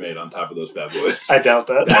majestic mermaid on top of those bad boys. I doubt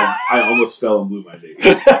that. I almost fell and blew my knee.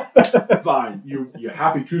 Fine, you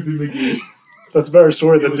happy Toothy McGee. That's a better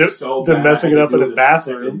story than messing it up in a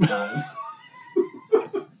bathroom.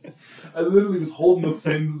 I literally was holding the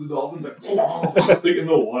fins of the dolphins like in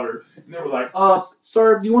the water. And they were like,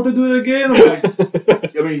 sir, do you want to do it again? I'm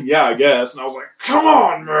like, I mean, yeah, I guess. And I was like, come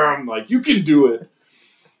on, man. Like, you can do it.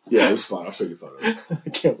 Yeah, it was fun. I'll show you photos. I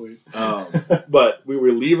can't wait. But we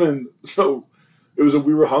were leaving. So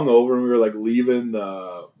we were hungover and we were like leaving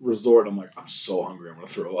the resort. And I'm like, I'm so hungry. I'm going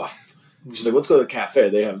to throw up. She's like, let's go to the cafe.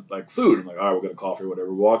 They have like food. I'm like, all right, we'll get a coffee or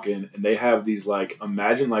whatever. We walk in and they have these like,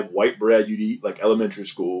 imagine like white bread you'd eat like elementary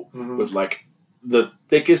school with like the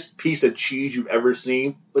thickest piece of cheese you've ever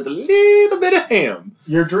seen with a little bit of ham.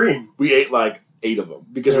 Your dream. We ate like 8 of them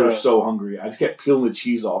because we were so hungry. I just kept peeling the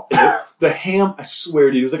cheese off. And the ham, I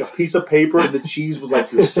swear to you, it was like a piece of paper and the cheese was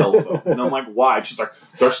like your cell phone. And I'm like, why? She's like,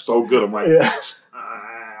 they're so good. I'm like,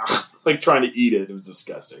 like trying to eat it. It was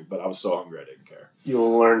disgusting. But I was so hungry I didn't care.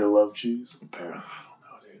 You'll learn to love cheese. Apparently, I don't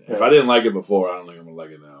know, dude. Yeah. If I didn't like it before, I don't think I'm gonna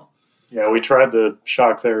like it now. Yeah, we tried the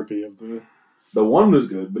shock therapy of the one was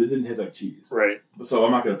good, but it didn't taste like cheese. Right. So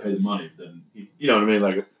I'm not gonna pay the money. Then you know what I mean?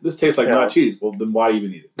 Like this tastes like not cheese. Well, then why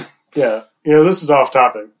even eat it? Yeah. This is off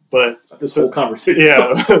topic, but this whole conversation.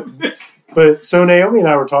 Yeah. But so Naomi and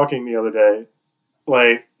I were talking the other day.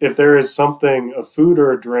 Like, if there is something, a food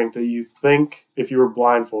or a drink that you think, if you were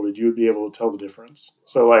blindfolded, you would be able to tell the difference.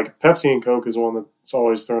 So, like, Pepsi and Coke is one that's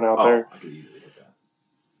always thrown out there. I could easily hit that.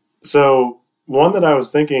 So, one that I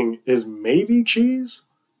was thinking is maybe cheese.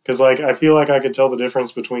 Because, like, I feel like I could tell the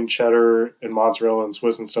difference between cheddar and mozzarella and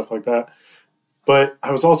Swiss and stuff like that. But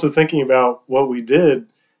I was also thinking about what we did,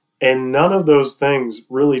 and none of those things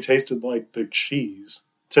really tasted like the cheese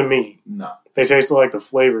to me. No. They tasted like the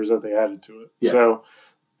flavors that they added to it. Yes. So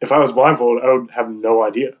if I was blindfolded, I would have no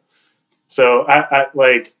idea. So I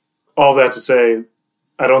like all that to say,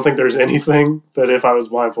 I don't think there's anything that if I was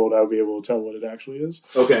blindfolded, I would be able to tell what it actually is.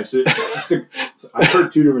 Okay, so I've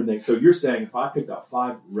heard 2 different things. So you're saying if I picked out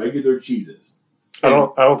 5 regular cheeses, I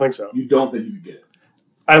don't think so. You don't think you could get it?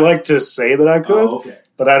 I like to say that I could, okay.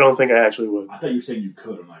 But I don't think I actually would. I thought you were saying you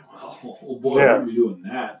could. I'm like, oh boy, yeah. Why are we doing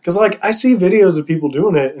that? Because like I see videos of people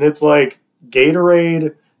doing it, and it's like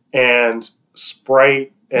Gatorade and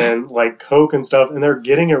Sprite and like Coke and stuff, and they're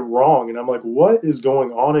getting it wrong. And I'm like, what is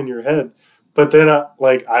going on in your head? But then,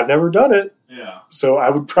 I've never done it. Yeah. So I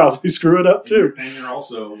would probably screw it up too. And you're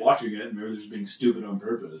also watching it, and maybe they're just being stupid on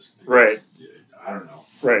purpose. Right. I don't know.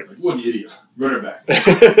 Right. Like, what an idiot. Run it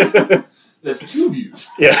back. That's 2 views.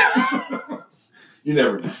 Yeah. You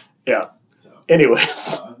never know. Yeah. So,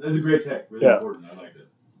 anyways. That's a great take. Really important. I liked it.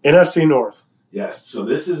 NFC North. Yes. So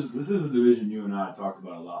this is a division you and I talked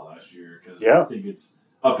about a lot last year because I think it's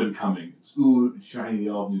up and coming. It's shiny,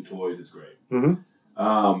 all new toys. It's great.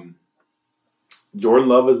 Mm-hmm. Jordan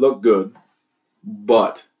Love has looked good,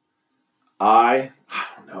 but I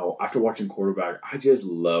don't know. After watching quarterback, I just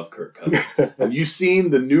love Kirk Cousins. Have you seen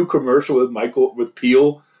the new commercial with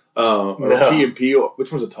Peel? Key and Peel.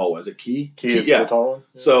 Which one's a tall one? Is it Key? Key is the tall one.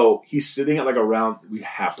 Yeah. So he's sitting at like a round. We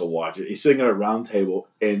have to watch it. He's sitting at a round table,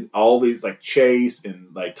 and all these like Chase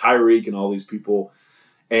and like Tyreek and all these people,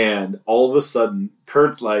 and all of a sudden,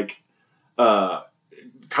 Kurt's like,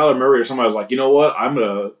 Kyler Murray or somebody was like, you know what? I'm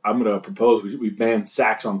gonna propose we ban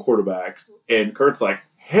sacks on quarterbacks, and Kurt's like,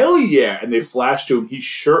 hell yeah! And they flash to him. He's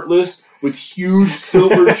shirtless with huge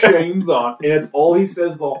silver chains on, and it's all he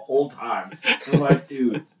says the whole time. And I'm like,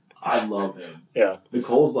 dude, I love him. Yeah.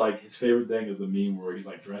 Nicole's like, his favorite thing is the meme where he's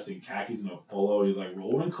like dressing khakis in a polo. He's like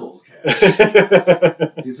rolling Cole's cash.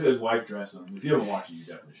 He said his wife dressed him. If you haven't watched it, you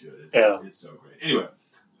definitely should. It's so great. Anyway,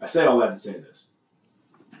 I say all that to say this.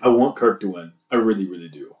 I want Kirk to win. I really, really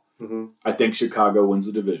do. Mm-hmm. I think Chicago wins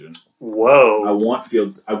the division. Whoa. I want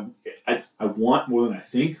Fields. I want more than I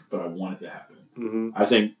think, but I want it to happen. Mm-hmm. I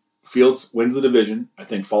think Fields wins the division. I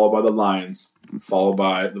think followed by the Lions, followed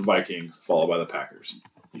by the Vikings, followed by the Packers.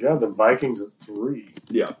 You have the Vikings at 3.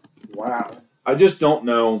 Yeah. Wow. I just don't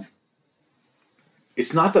know.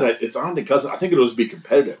 It's not that it's not because I think it'll just be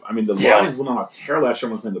competitive. I mean, the Lions went on a tear last year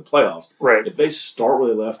when they were in the playoffs. Right. If they start where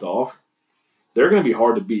they left off, they're going to be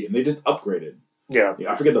hard to beat, and they just upgraded. Yeah.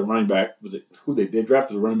 I forget the running back. Was it who they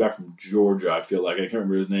drafted? The running back from Georgia. I feel like I can't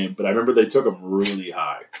remember his name, but I remember they took him really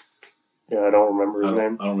high. Yeah, I don't remember his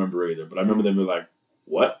name. I don't remember either, but I remember them being like,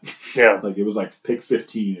 "What?" Yeah. Like it was like pick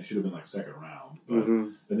 15. It should have been like second round, but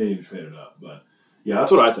then they didn't trade it up. But yeah,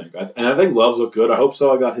 that's what I think. And I think Love's look good. I hope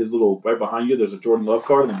so. I got his little right behind you. There's a Jordan Love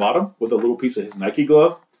card in the bottom with a little piece of his Nike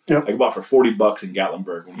glove. Yep. I bought for $40 in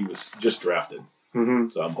Gatlinburg when he was just drafted. Mm-hmm.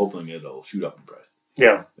 So I'm hoping it'll shoot up in price.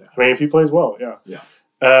 Yeah. I mean, if he plays well, yeah.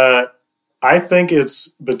 Yeah. I think it's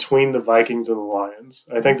between the Vikings and the Lions.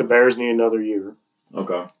 I think the Bears need another year.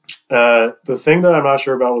 Okay. The thing that I'm not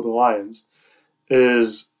sure about with the Lions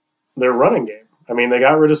is their running game. I mean, they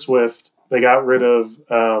got rid of Swift. They got rid of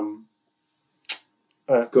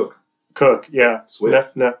Cook, yeah.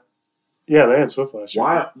 Swift? No. Yeah, they had Swift last year.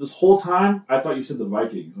 Why? This whole time, I thought you said the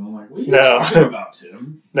Vikings. And I'm like, what are you talking about,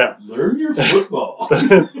 Tim? No. Learn your football.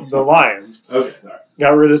 The Lions. Okay, sorry.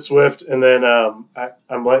 Got rid of Swift, and then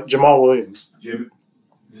I'm like Jamal Williams. Is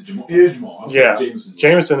it Jamal? It is Jamal. Yeah. Jameson.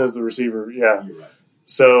 Jameson is the receiver, yeah. You're right.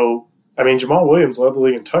 So, I mean, Jamal Williams led the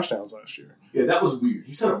league in touchdowns last year. Yeah, that was weird.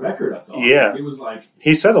 He set a record, I thought. Yeah. It was like...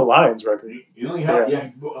 He set a Lions record. He only had... Yeah.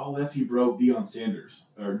 He broke Deion Sanders.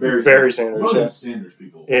 Or Barry Sanders. One of them Sanders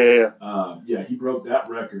people. Yeah. He broke that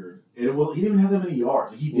record. And he didn't even have that many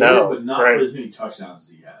yards. He did, but not for as many touchdowns as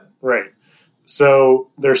he had. Right. So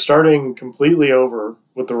they're starting completely over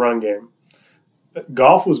with the run game.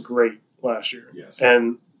 Goff was great last year. Yes.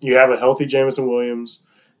 And you have a healthy Jameson Williams.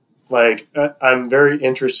 Like, I'm very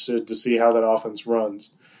interested to see how that offense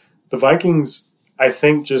runs. The Vikings, I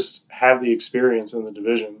think, just have the experience in the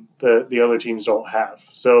division that the other teams don't have.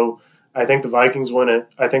 So I think the Vikings win it.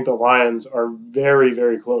 I think the Lions are very,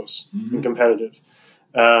 very close and competitive.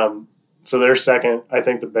 So they're second. I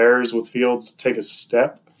think the Bears with Fields take a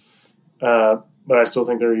step, but I still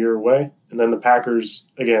think they're a year away. And then the Packers,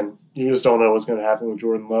 again, you just don't know what's going to happen with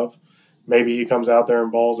Jordan Love. Maybe he comes out there and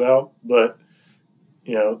balls out, but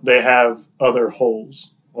they have other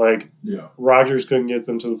holes. Like Rodgers couldn't get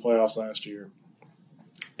them to the playoffs last year,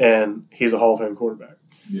 and he's a Hall of Fame quarterback.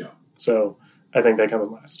 Yeah. So I think they come in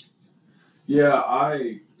last. Yeah,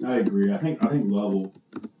 I agree. I think Love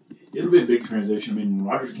it'll be a big transition. I mean, when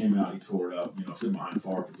Rodgers came out, he tore it up. Sitting behind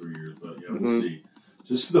Favre for 3 years, but we'll see.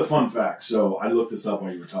 Just for the fun fact, so I looked this up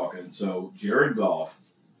while you were talking. So Jared Goff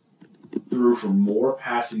threw for more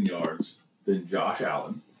passing yards than Josh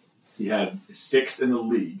Allen. He had 6th in the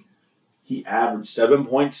league. He averaged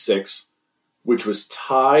 7.6, which was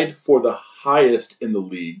tied for the highest in the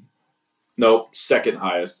league. No, second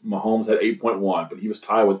highest. Mahomes had 8.1, but he was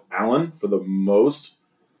tied with Allen for the most.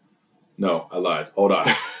 No, I lied. Hold on.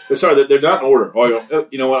 Sorry, they're not in order. Oh,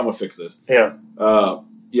 you know what? I'm going to fix this. Yeah.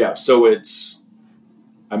 So it's...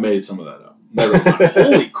 I made some of that up. Never mind.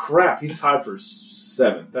 Holy crap, he's tied for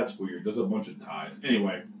 7th. That's weird. There's a bunch of ties.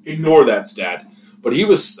 Anyway, ignore that stat. But he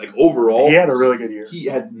was, overall... He had a really good year. He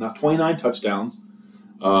had 29 touchdowns,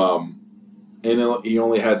 and he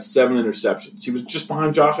only had 7 interceptions. He was just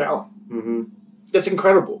behind Josh Allen. Mm-hmm. That's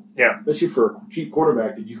incredible. Yeah. Especially for a cheap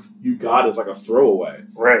quarterback that you got as, a throwaway.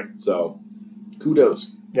 Right. So,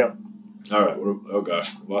 kudos. Yep. All right. Oh,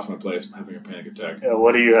 gosh. I lost my place. I'm having a panic attack. Yeah,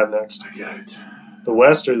 what do you have next? I got it. The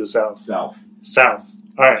West or the South? South. South.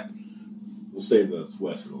 All right. We'll save the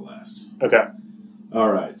West for the last. Okay. All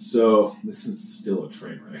right, so this is still a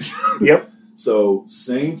train wreck. Yep. So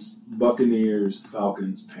Saints, Buccaneers,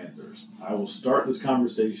 Falcons, Panthers. I will start this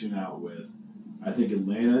conversation out with, I think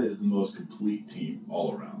Atlanta is the most complete team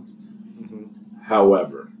all around. Mm-hmm.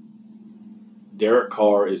 However, Derek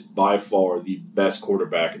Carr is by far the best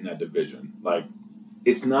quarterback in that division.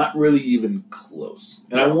 It's not really even close.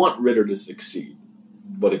 And I want Ritter to succeed,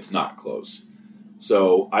 but it's not close.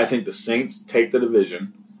 So I think the Saints take the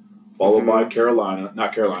division. Followed by Atlanta. I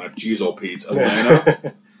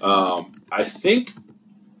think,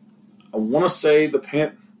 I want to say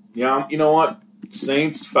you know what?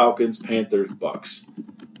 Saints, Falcons, Panthers, Bucks.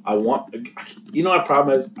 My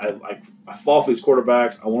problem is, I fall for these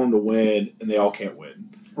quarterbacks, I want them to win, and they all can't win.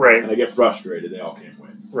 Right. And I get frustrated, they all can't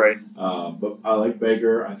win. Right. But I like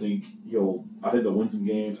Baker. I think they'll win some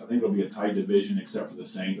games. I think it'll be a tight division except for the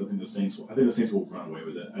Saints. I think the Saints will run away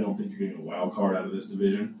with it. I don't think you're getting a wild card out of this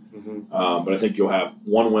division. Mm-hmm. But I think you'll have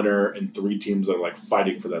one winner and 3 teams that are like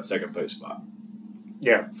fighting for that second place spot.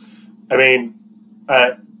 Yeah. I mean,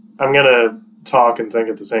 I'm going to talk and think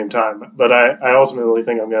at the same time, but I ultimately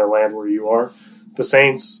think I'm going to land where you are. The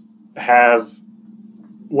Saints have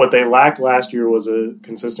what they lacked last year was a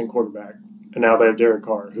consistent quarterback, and now they have Derek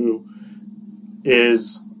Carr, who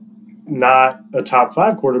is not a top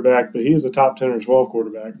 5 quarterback, but he is a top 10 or 12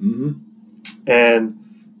 quarterback. Mm-hmm. And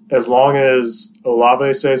as long as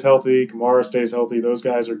Olave stays healthy, Kamara stays healthy, those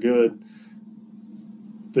guys are good.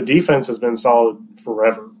 The defense has been solid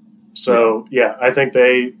forever. So, yeah, I think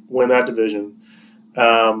they win that division.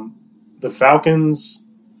 The Falcons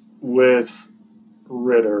with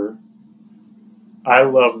Ritter, I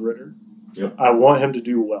love Ritter. Yep. I want him to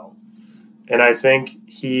do well. And I think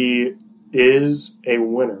he is a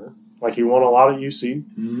winner. Like, he won a lot at UC.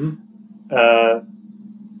 Mm-hmm.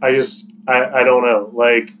 I don't know.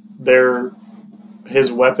 Like,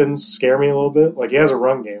 his weapons scare me a little bit. Like, he has a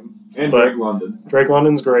run game. And Drake London. Drake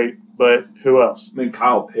London's great, but who else? I mean,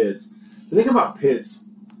 Kyle Pitts. The thing about Pitts,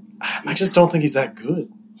 I just don't think he's that good.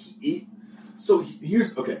 I'll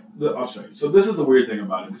show you. So this is the weird thing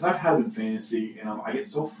about him, because I've had him in fantasy, and I get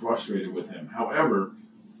so frustrated with him. However,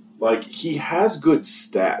 like, he has good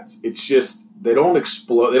stats. It's just they don't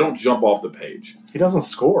explode. They don't jump off the page. He doesn't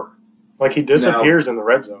score. Like, he disappears in the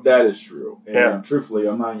red zone. That is true. And truthfully,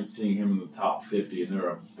 I'm not even seeing him in the top 50, and there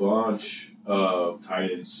are a bunch of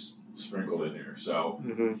tight ends sprinkled in here. So,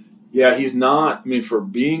 yeah, he's not. I mean, for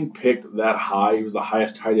being picked that high, he was the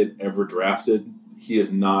highest tight end ever drafted. He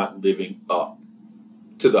is not living up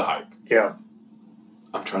to the hype. Yeah.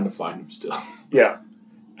 I'm trying to find him still. Yeah.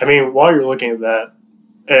 I mean, while you're looking at that,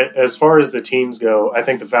 as far as the teams go, I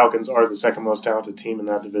think the Falcons are the second most talented team in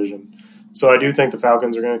that division. So I do think the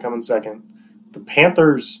Falcons are going to come in second. The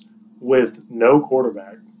Panthers, with no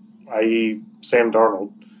quarterback, i.e. Sam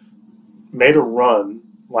Darnold, made a run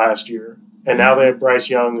last year. And now they have Bryce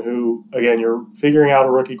Young, who, again, you're figuring out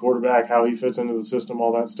a rookie quarterback, how he fits into the system,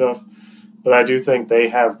 all that stuff. But I do think they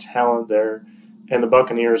have talent there, and the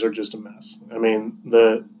Buccaneers are just a mess. I mean,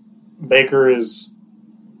 the Baker is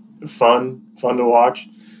fun to watch.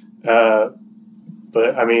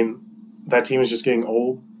 But, I mean, that team is just getting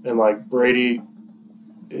old. And, like, Brady,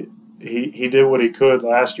 he did what he could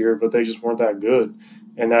last year, but they just weren't that good.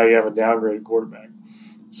 And now you have a downgraded quarterback.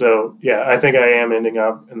 So, yeah, I think I am ending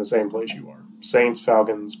up in the same place you are. Saints,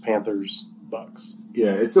 Falcons, Panthers, Bucks.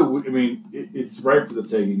 Yeah, it's right for the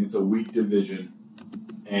taking. It's a weak division,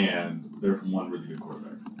 and there's one really good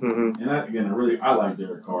quarterback. Mm-hmm. And I like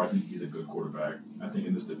Derek Carr. I think he's a good quarterback. I think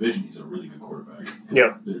in this division he's a really good quarterback.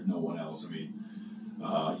 Yeah. There's no one else. I mean,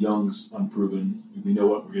 Young's unproven. We know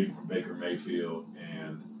what we're getting from Baker Mayfield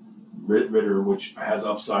and Ritter, which has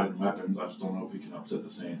upside and weapons. I just don't know if he can upset the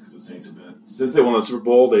Saints, because the Saints have been, since they won the Super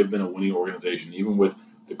Bowl, they've been a winning organization, even with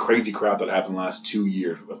the crazy crap that happened the last 2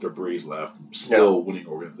 years after Breeze left. Still a winning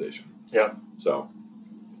organization. Yeah. So,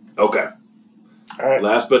 okay. All right.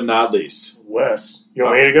 Last but not least. Wes. You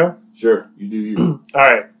want me to go? Sure. You do you. All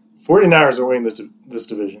right. 49ers are winning this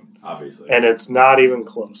division. Obviously. And it's not even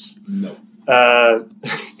close. No.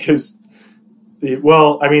 Because, the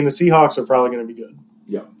Seahawks are probably going to be good.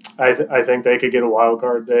 Yeah. I think they could get a wild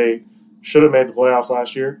card. They should have made the playoffs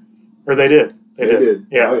last year. Or they did. They did.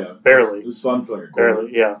 Yeah. Oh, yeah. Barely. It was fun for like a quarter.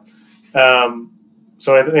 Barely, yeah.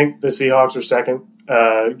 So I think the Seahawks are second.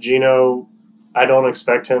 Geno, I don't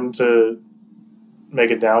expect him to make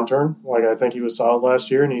a downturn. Like, I think he was solid last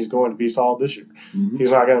year, and he's going to be solid this year. Mm-hmm.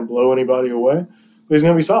 He's not going to blow anybody away, but he's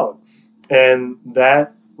going to be solid. And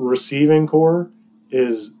that receiving core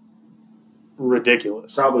is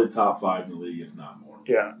ridiculous. Probably top 5 in the league, if not more.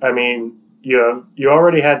 Yeah. I mean, you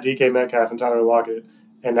already had DK Metcalf and Tyler Lockett,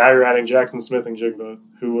 and now you're adding Jackson Smith and Jigba,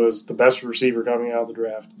 who was the best receiver coming out of the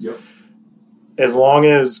draft. Yep. As long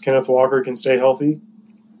as Kenneth Walker can stay healthy,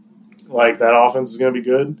 like, that offense is going to be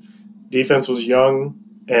good. Defense was young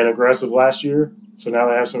and aggressive last year, so now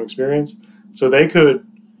they have some experience. So they could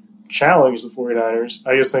challenge the 49ers.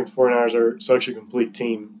 I just think the 49ers are such a complete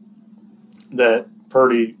team that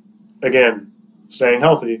Purdy, again, staying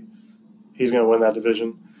healthy, he's going to win that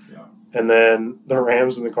division. Yeah. And then the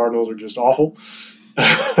Rams and the Cardinals are just awful.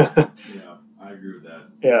 Yeah, I agree with that.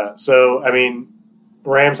 Yeah, so, I mean,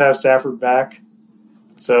 Rams have Stafford back,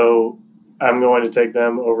 so I'm going to take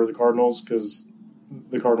them over the Cardinals because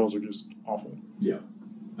the Cardinals are just awful. Yeah,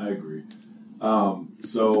 I agree.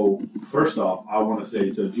 So, first off, I want to say,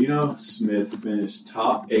 Geno Smith finished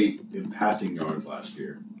top 8 in passing yards last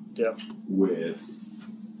year. Yeah. With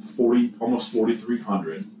almost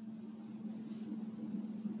 4,300.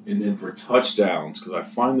 And then for touchdowns, because I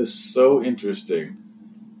find this so interesting,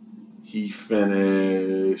 he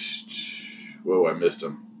finished... Whoa, I missed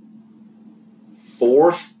him.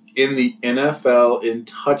 4th in the NFL in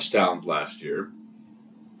touchdowns last year.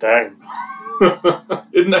 Dang.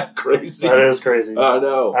 Isn't that crazy? That is crazy. I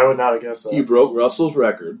know. I would not have guessed that. He broke Russell's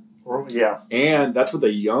record. Yeah. And that's what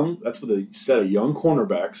the set of young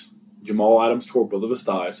cornerbacks. Jamal Adams tore both of his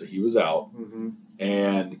thighs, so he was out. Mm-hmm.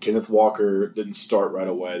 And Kenneth Walker didn't start right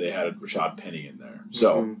away. They had Rashad Penny in there.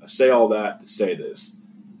 So I say all that to say this.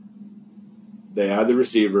 They had the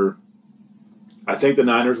receiver. I think the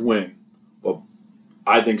Niners win. But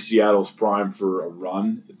I think Seattle's primed for a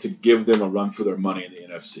run, to give them a run for their money in the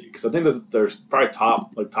NFC. Because I think that there's probably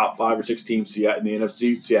top 5 or 6 teams in the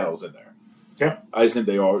NFC. Seattle's in there. Yeah. I just think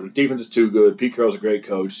they are. The defense is too good. Pete Carroll's a great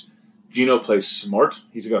coach. Geno plays smart.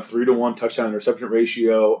 He's got a 3-to-1 touchdown interception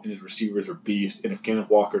ratio, and his receivers are beasts. And if Kenneth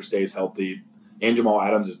Walker stays healthy, and Jamal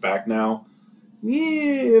Adams is back now,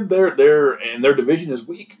 yeah, their division is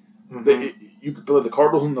weak. Mm-hmm. You could play the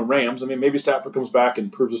Cardinals and the Rams. I mean, maybe Stafford comes back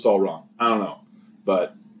and proves us all wrong. I don't know,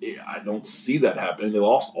 but I don't see that happening. They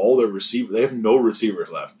lost all their receivers. They have no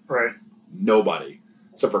receivers left. Right. Nobody.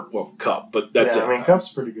 Except for, Kupp, but that's it. I mean, Kupp's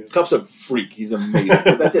pretty good. Kupp's a freak. He's amazing.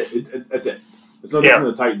 But that's it. That's it. It's no different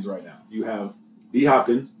than the Titans right now. You have D.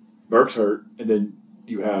 Hopkins, Burks hurt, and then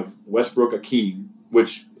you have Westbrook Akeem,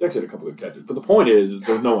 which is actually a couple of good catches. But the point is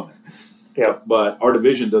there's no one there. Yeah. But our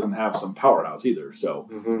division doesn't have some powerhouse either, so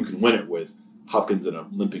you can win it with Hopkins and a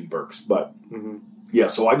limping Burks. But,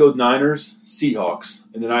 so I go Niners, Seahawks,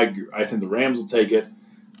 and then I think the Rams will take it.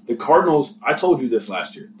 The Cardinals, I told you this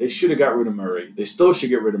last year. They should have got rid of Murray. They still should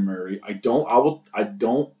get rid of Murray. I don't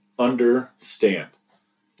understand.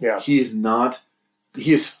 Yeah. He is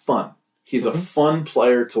fun. He's a fun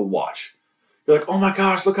player to watch. You're like, oh my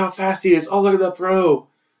gosh, look how fast he is. Oh, look at that throw.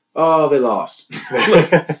 Oh, they lost.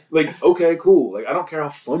 Okay, cool. I don't care how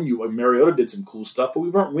fun you are. Mariota did some cool stuff, but we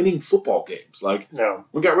weren't winning football games. No.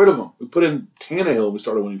 We got rid of him. We put in Tannehill and we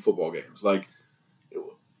started winning football games.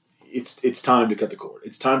 It's time to cut the cord.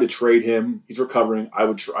 It's time to trade him. He's recovering. I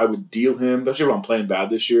would deal him, especially if I'm playing bad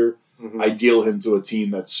this year. I deal him to a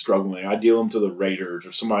team that's struggling. I deal him to the Raiders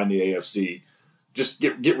or somebody in the AFC. Just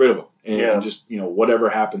get rid of him. And just, whatever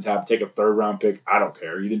happens. Take a 3rd-round pick. I don't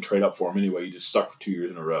care. You didn't trade up for him anyway. You just sucked for 2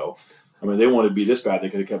 years in a row. I mean, they wanted to be this bad. They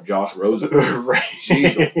could have kept Josh Rosen. Right.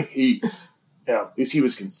 Jeez, Pete. Yeah. At least he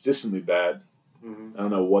was consistently bad. I don't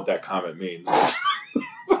know what that comment means.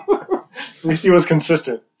 At least he was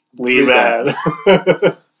consistent. Bad.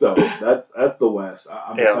 So that's the West.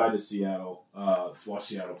 I'm excited to Seattle. Let's watch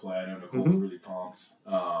Seattle play. I know Nicole was really pumped.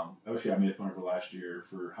 Actually, I made fun of her last year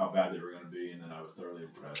for how bad they were going to be, and then I was thoroughly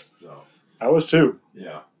impressed. So I was too.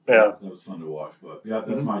 Yeah. That was fun to watch. But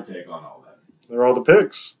that's my take on all that. They're all the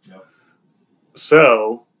picks. Yep.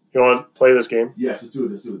 So you want to play this game? Yes, let's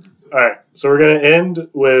do it. All right. So we're going to end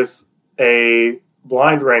with a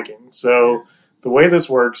blind ranking. So the way this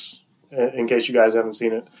works, in case you guys haven't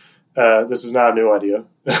seen it, this is not a new idea.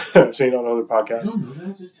 I've seen it on other podcasts. I don't know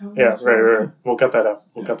that. Just tell me. Yeah, right. We'll cut that out.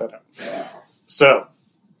 Cut that out. Yeah. So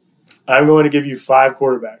I'm going to give you 5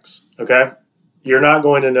 quarterbacks, okay? You're not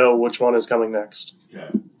going to know which one is coming next. Okay.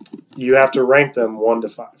 You have to rank them 1 to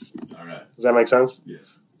 5. All right. Does that make sense?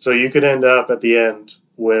 Yes. So you could end up at the end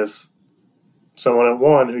with someone at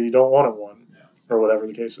 1 who you don't want at 1, or whatever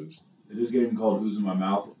the case is. Is this game called Who's in My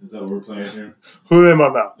Mouth? Is that what we're playing here? Who's in my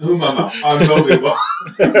mouth? Who's in my mouth? I'm totally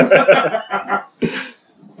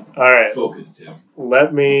All right. Focus, Tim.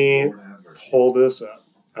 Let me pull this up.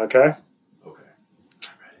 Okay? Okay.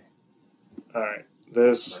 I'm ready. All right.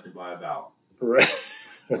 This. I'd like to buy a vowel. Right.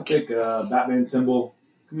 I'll take a Batman symbol.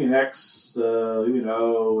 Give me an X, give me an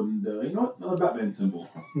O, and you know what? Another Batman symbol.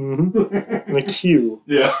 Mm-hmm. And a Q.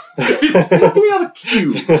 Yeah. Give me another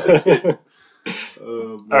Q. That's it.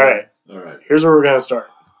 All right. Here's where we're going to start.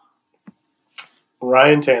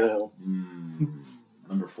 Ryan Tannehill.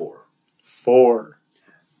 Number 4. 4.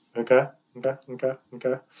 Yes. Okay.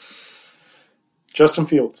 Justin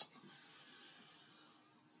Fields.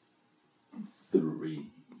 3.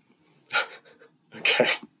 Okay.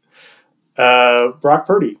 Brock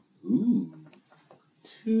Purdy. Ooh.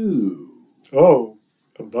 2. Oh,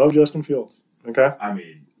 above Justin Fields. Okay. I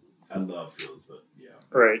mean, I love Fields, but yeah.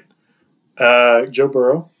 Right. Joe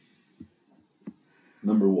Burrow.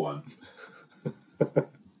 Number 1.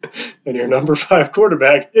 And your number 5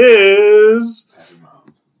 quarterback is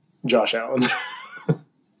Josh Allen.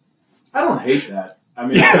 I don't hate that. I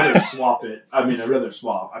mean, I'd rather swap it. I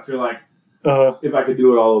feel like if I could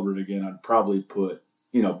do it all over again, I'd probably put,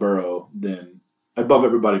 Burrow, then I'd bump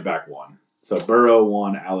everybody back 1. So Burrow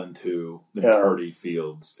 1, Allen 2, then Purdy,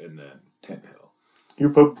 Fields, and then Tannehill. You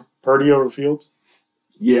put Purdy over Fields?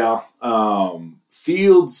 Yeah.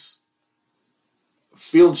 Fields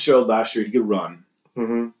showed last year he could run.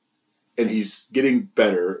 Mm-hmm. And he's getting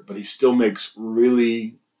better, but he still makes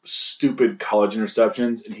really stupid college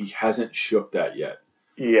interceptions, and he hasn't shook that yet.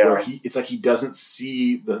 Yeah. Where it's like he doesn't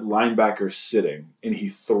see the linebacker sitting, and he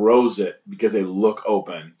throws it because they look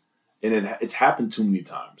open, and it's happened too many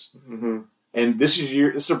times. Mm-hmm. And this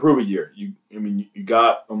is a prove-it year. You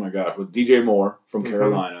got, oh my gosh, with DJ Moore from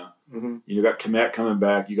Carolina. Mm-hmm. You got Kmet coming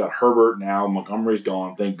back. You got Herbert now. Montgomery's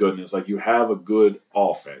gone. Thank goodness. Like, you have a good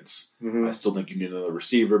offense. Mm-hmm. I still think you need another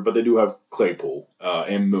receiver, but they do have Claypool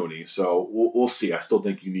and Mooney. So we'll see. I still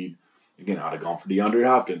think you need, again, I'd have gone for DeAndre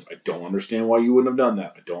Hopkins. I don't understand why you wouldn't have done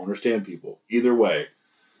that. I don't understand people. Either way,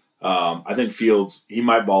 I think Fields, he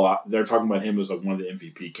might ball out. They're talking about him as like one of the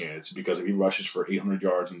MVP candidates because if he rushes for 800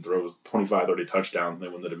 yards and throws 25, 30 touchdowns and they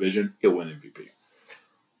win the division, he'll win MVP.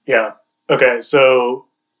 Yeah. Okay, so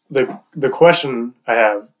the question I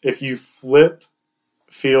have, if you flip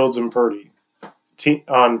Fields and Purdy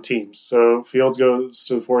on teams, so Fields goes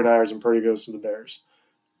to the 49ers and Purdy goes to the Bears,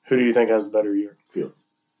 who do you think has the better year? Fields.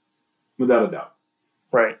 Without a doubt.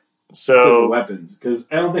 Right. So because of the weapons. Because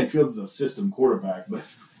I don't think Fields is a system quarterback,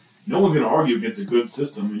 but no one's going to argue against a good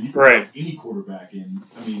system. And you can put any quarterback in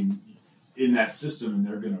that system, and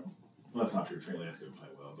they're going to, well, that's not true. Trey Lance is going to play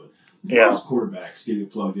well, but most quarterbacks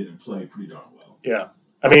get plugged in and play pretty darn well. Yeah.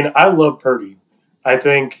 I mean, I love Purdy. I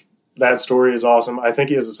think that story is awesome. I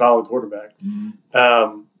think he is a solid quarterback.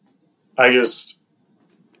 Mm-hmm.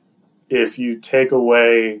 If you take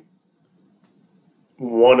away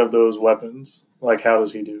one of those weapons, like, how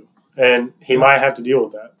does he do? And he might have to deal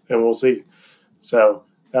with that, and we'll see. So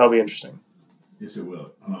that'll be interesting. Yes, it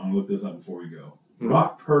will. I'm going to look this up before we go.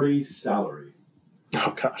 Brock Purdy's salary.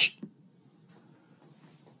 Oh, gosh.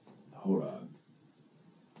 Hold on.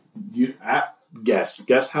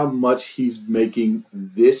 Guess how much he's making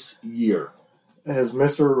this year. As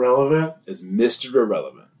Mr. Irrelevant? As Mr.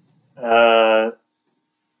 Irrelevant.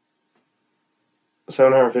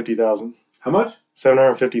 $750,000. How much?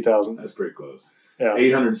 $750,000. That's pretty close. Yeah.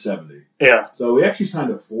 $870. Yeah. So we actually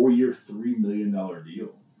signed a 4-year, $3 million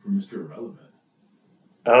deal for Mr. Irrelevant.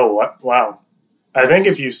 Oh, what? Wow. I think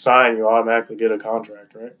if you sign, you automatically get a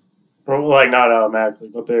contract, right? Or, like, not automatically,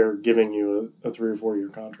 but they're giving you a 3 or 4 year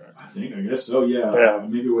contract. I guess so, yeah. Yeah.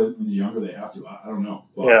 Maybe when they're younger they have to. I don't know.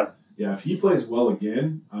 But, yeah, if he plays well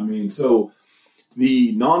again, so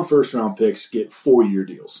the non-first round picks get 4-year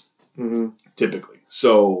deals, typically.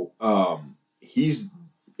 So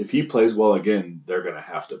if he plays well again, they're going to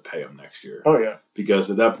have to pay him next year. Oh, yeah. Because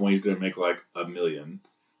at that point, he's going to make like $1 million.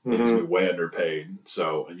 And he's going to be way underpaid.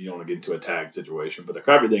 So, and you don't want to get into a tag situation. But the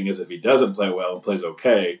crappy thing is if he doesn't play well and plays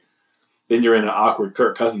okay, then you're in an awkward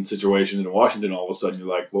Kirk Cousins situation in Washington. All of a sudden, you're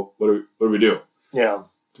like, well, what do we do? Yeah.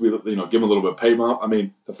 Do we, give him a little bit of pay bump? I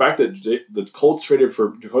mean, the fact that the Colts traded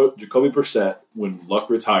for Jacoby Brissett when Luck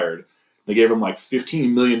retired, they gave him like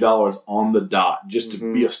 $15 million on the dot just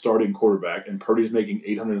to be a starting quarterback, and Purdy's making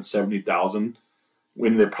 $870,000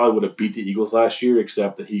 when they probably would have beat the Eagles last year,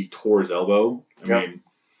 except that he tore his elbow. I mean,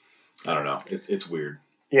 I don't know. It's weird.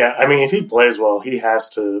 Yeah, I mean, if he plays well, he has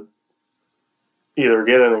to either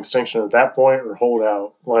get an extension at that point or hold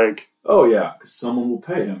out. Like, oh yeah, because someone will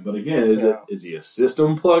pay him. But again, is he a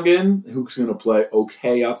system plug-in who's going to play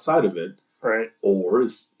okay outside of it, right? Or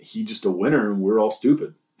is he just a winner and we're all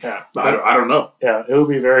stupid? Yeah, I don't know. Yeah, it'll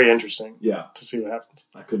be very interesting. Yeah, to see what happens.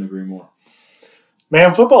 I couldn't agree more.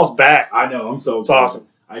 Man, football's back. I know. I'm so excited. It's awesome.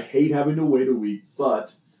 I hate having to wait a week,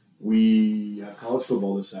 but we have college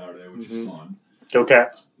football this Saturday, which is fun. Go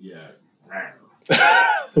Cats. Yeah. That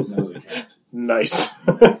was a cat. Nice.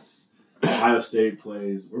 Ohio State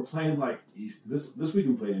plays. We're playing like East. This week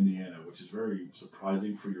we play Indiana, which is very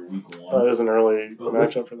surprising for your week one. That is an early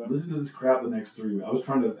matchup for them. Listen to this crap the next 3 weeks. I was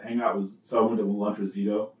trying to hang out with. So I went to lunch with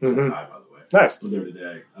Zito. Hi, by the way. Nice. I was there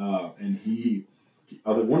today, and I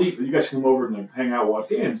was like, when do you guys come over and like hang out, watch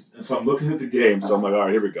games? And so I'm looking at the game. So I'm like, all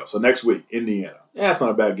right, here we go. So next week, Indiana. Yeah, it's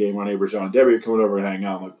not a bad game. Our neighbors John and Debbie are coming over and hang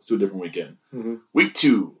out. I'm like, let's do a different weekend. Week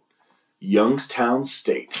 2, Youngstown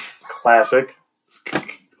State. Classic.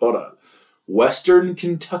 Hold on. Western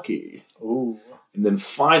Kentucky. Ooh. And then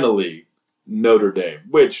finally, Notre Dame,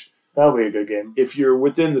 which... That'll be a good game. If you're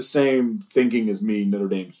within the same thinking as me, Notre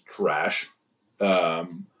Dame's trash.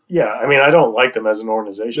 Yeah, I mean, I don't like them as an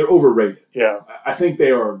organization. They're overrated. Yeah. I think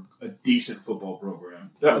they are a decent football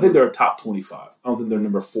program. I think they're a top 25. I don't think they're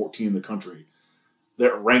number 14 in the country.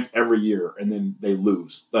 They're ranked every year, and then they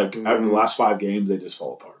lose. Like, after the last 5 games, they just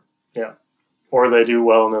fall apart. Yeah. Or they do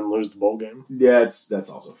well and then lose the bowl game. Yeah, that's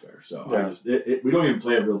also fair. So we don't even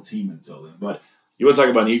play a real team until then. But you want to talk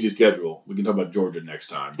about an easy schedule? We can talk about Georgia next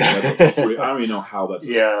time. I don't even know how that's.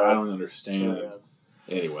 I don't understand it.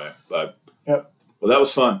 Anyway, but well, that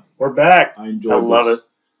was fun. We're back. I enjoyed. I love it.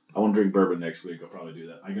 I want to drink bourbon next week. I'll probably do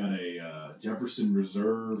that. I got a Jefferson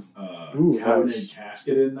Reserve Cabernet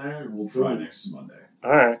casket in there. We'll try next Monday. All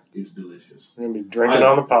right. It's delicious. We're going to be drinking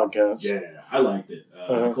on the podcast. Yeah, I liked it.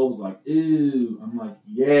 Nicole's like, ew. I'm like,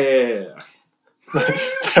 yeah.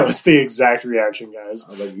 That was the exact reaction, guys.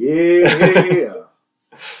 I was like, yeah.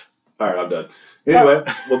 All right, I'm done. Anyway,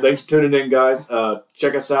 well, thanks for tuning in, guys.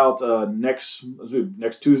 Check us out next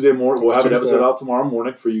Tuesday morning. We'll have an episode out tomorrow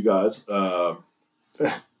morning for you guys. I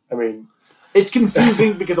mean, it's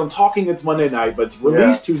confusing because I'm talking it's Monday night, but it's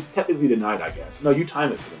released technically tonight, I guess. No, you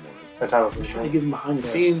time it for the morning. I time it for I'm trying to give them behind the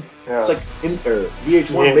scenes. Yeah. It's like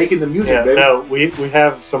VH1 making the music, baby. No, we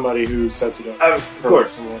have somebody who sets it up. Of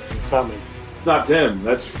course. It's not me. It's not Tim,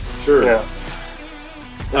 that's sure. Yeah.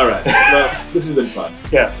 All right. Well, this has been fun.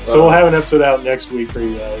 Yeah. So we'll have an episode out next week for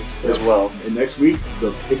you guys as well. And next week,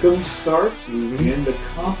 the pick'em starts and the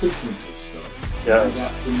consequences start. Yes. I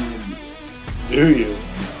got some ideas. Do you?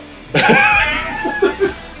 No.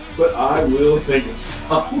 But I will think of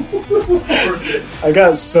some. I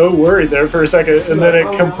got so worried there for a second, and then it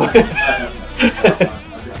completely.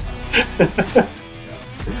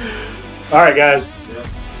 All right, guys.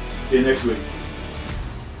 See you next week.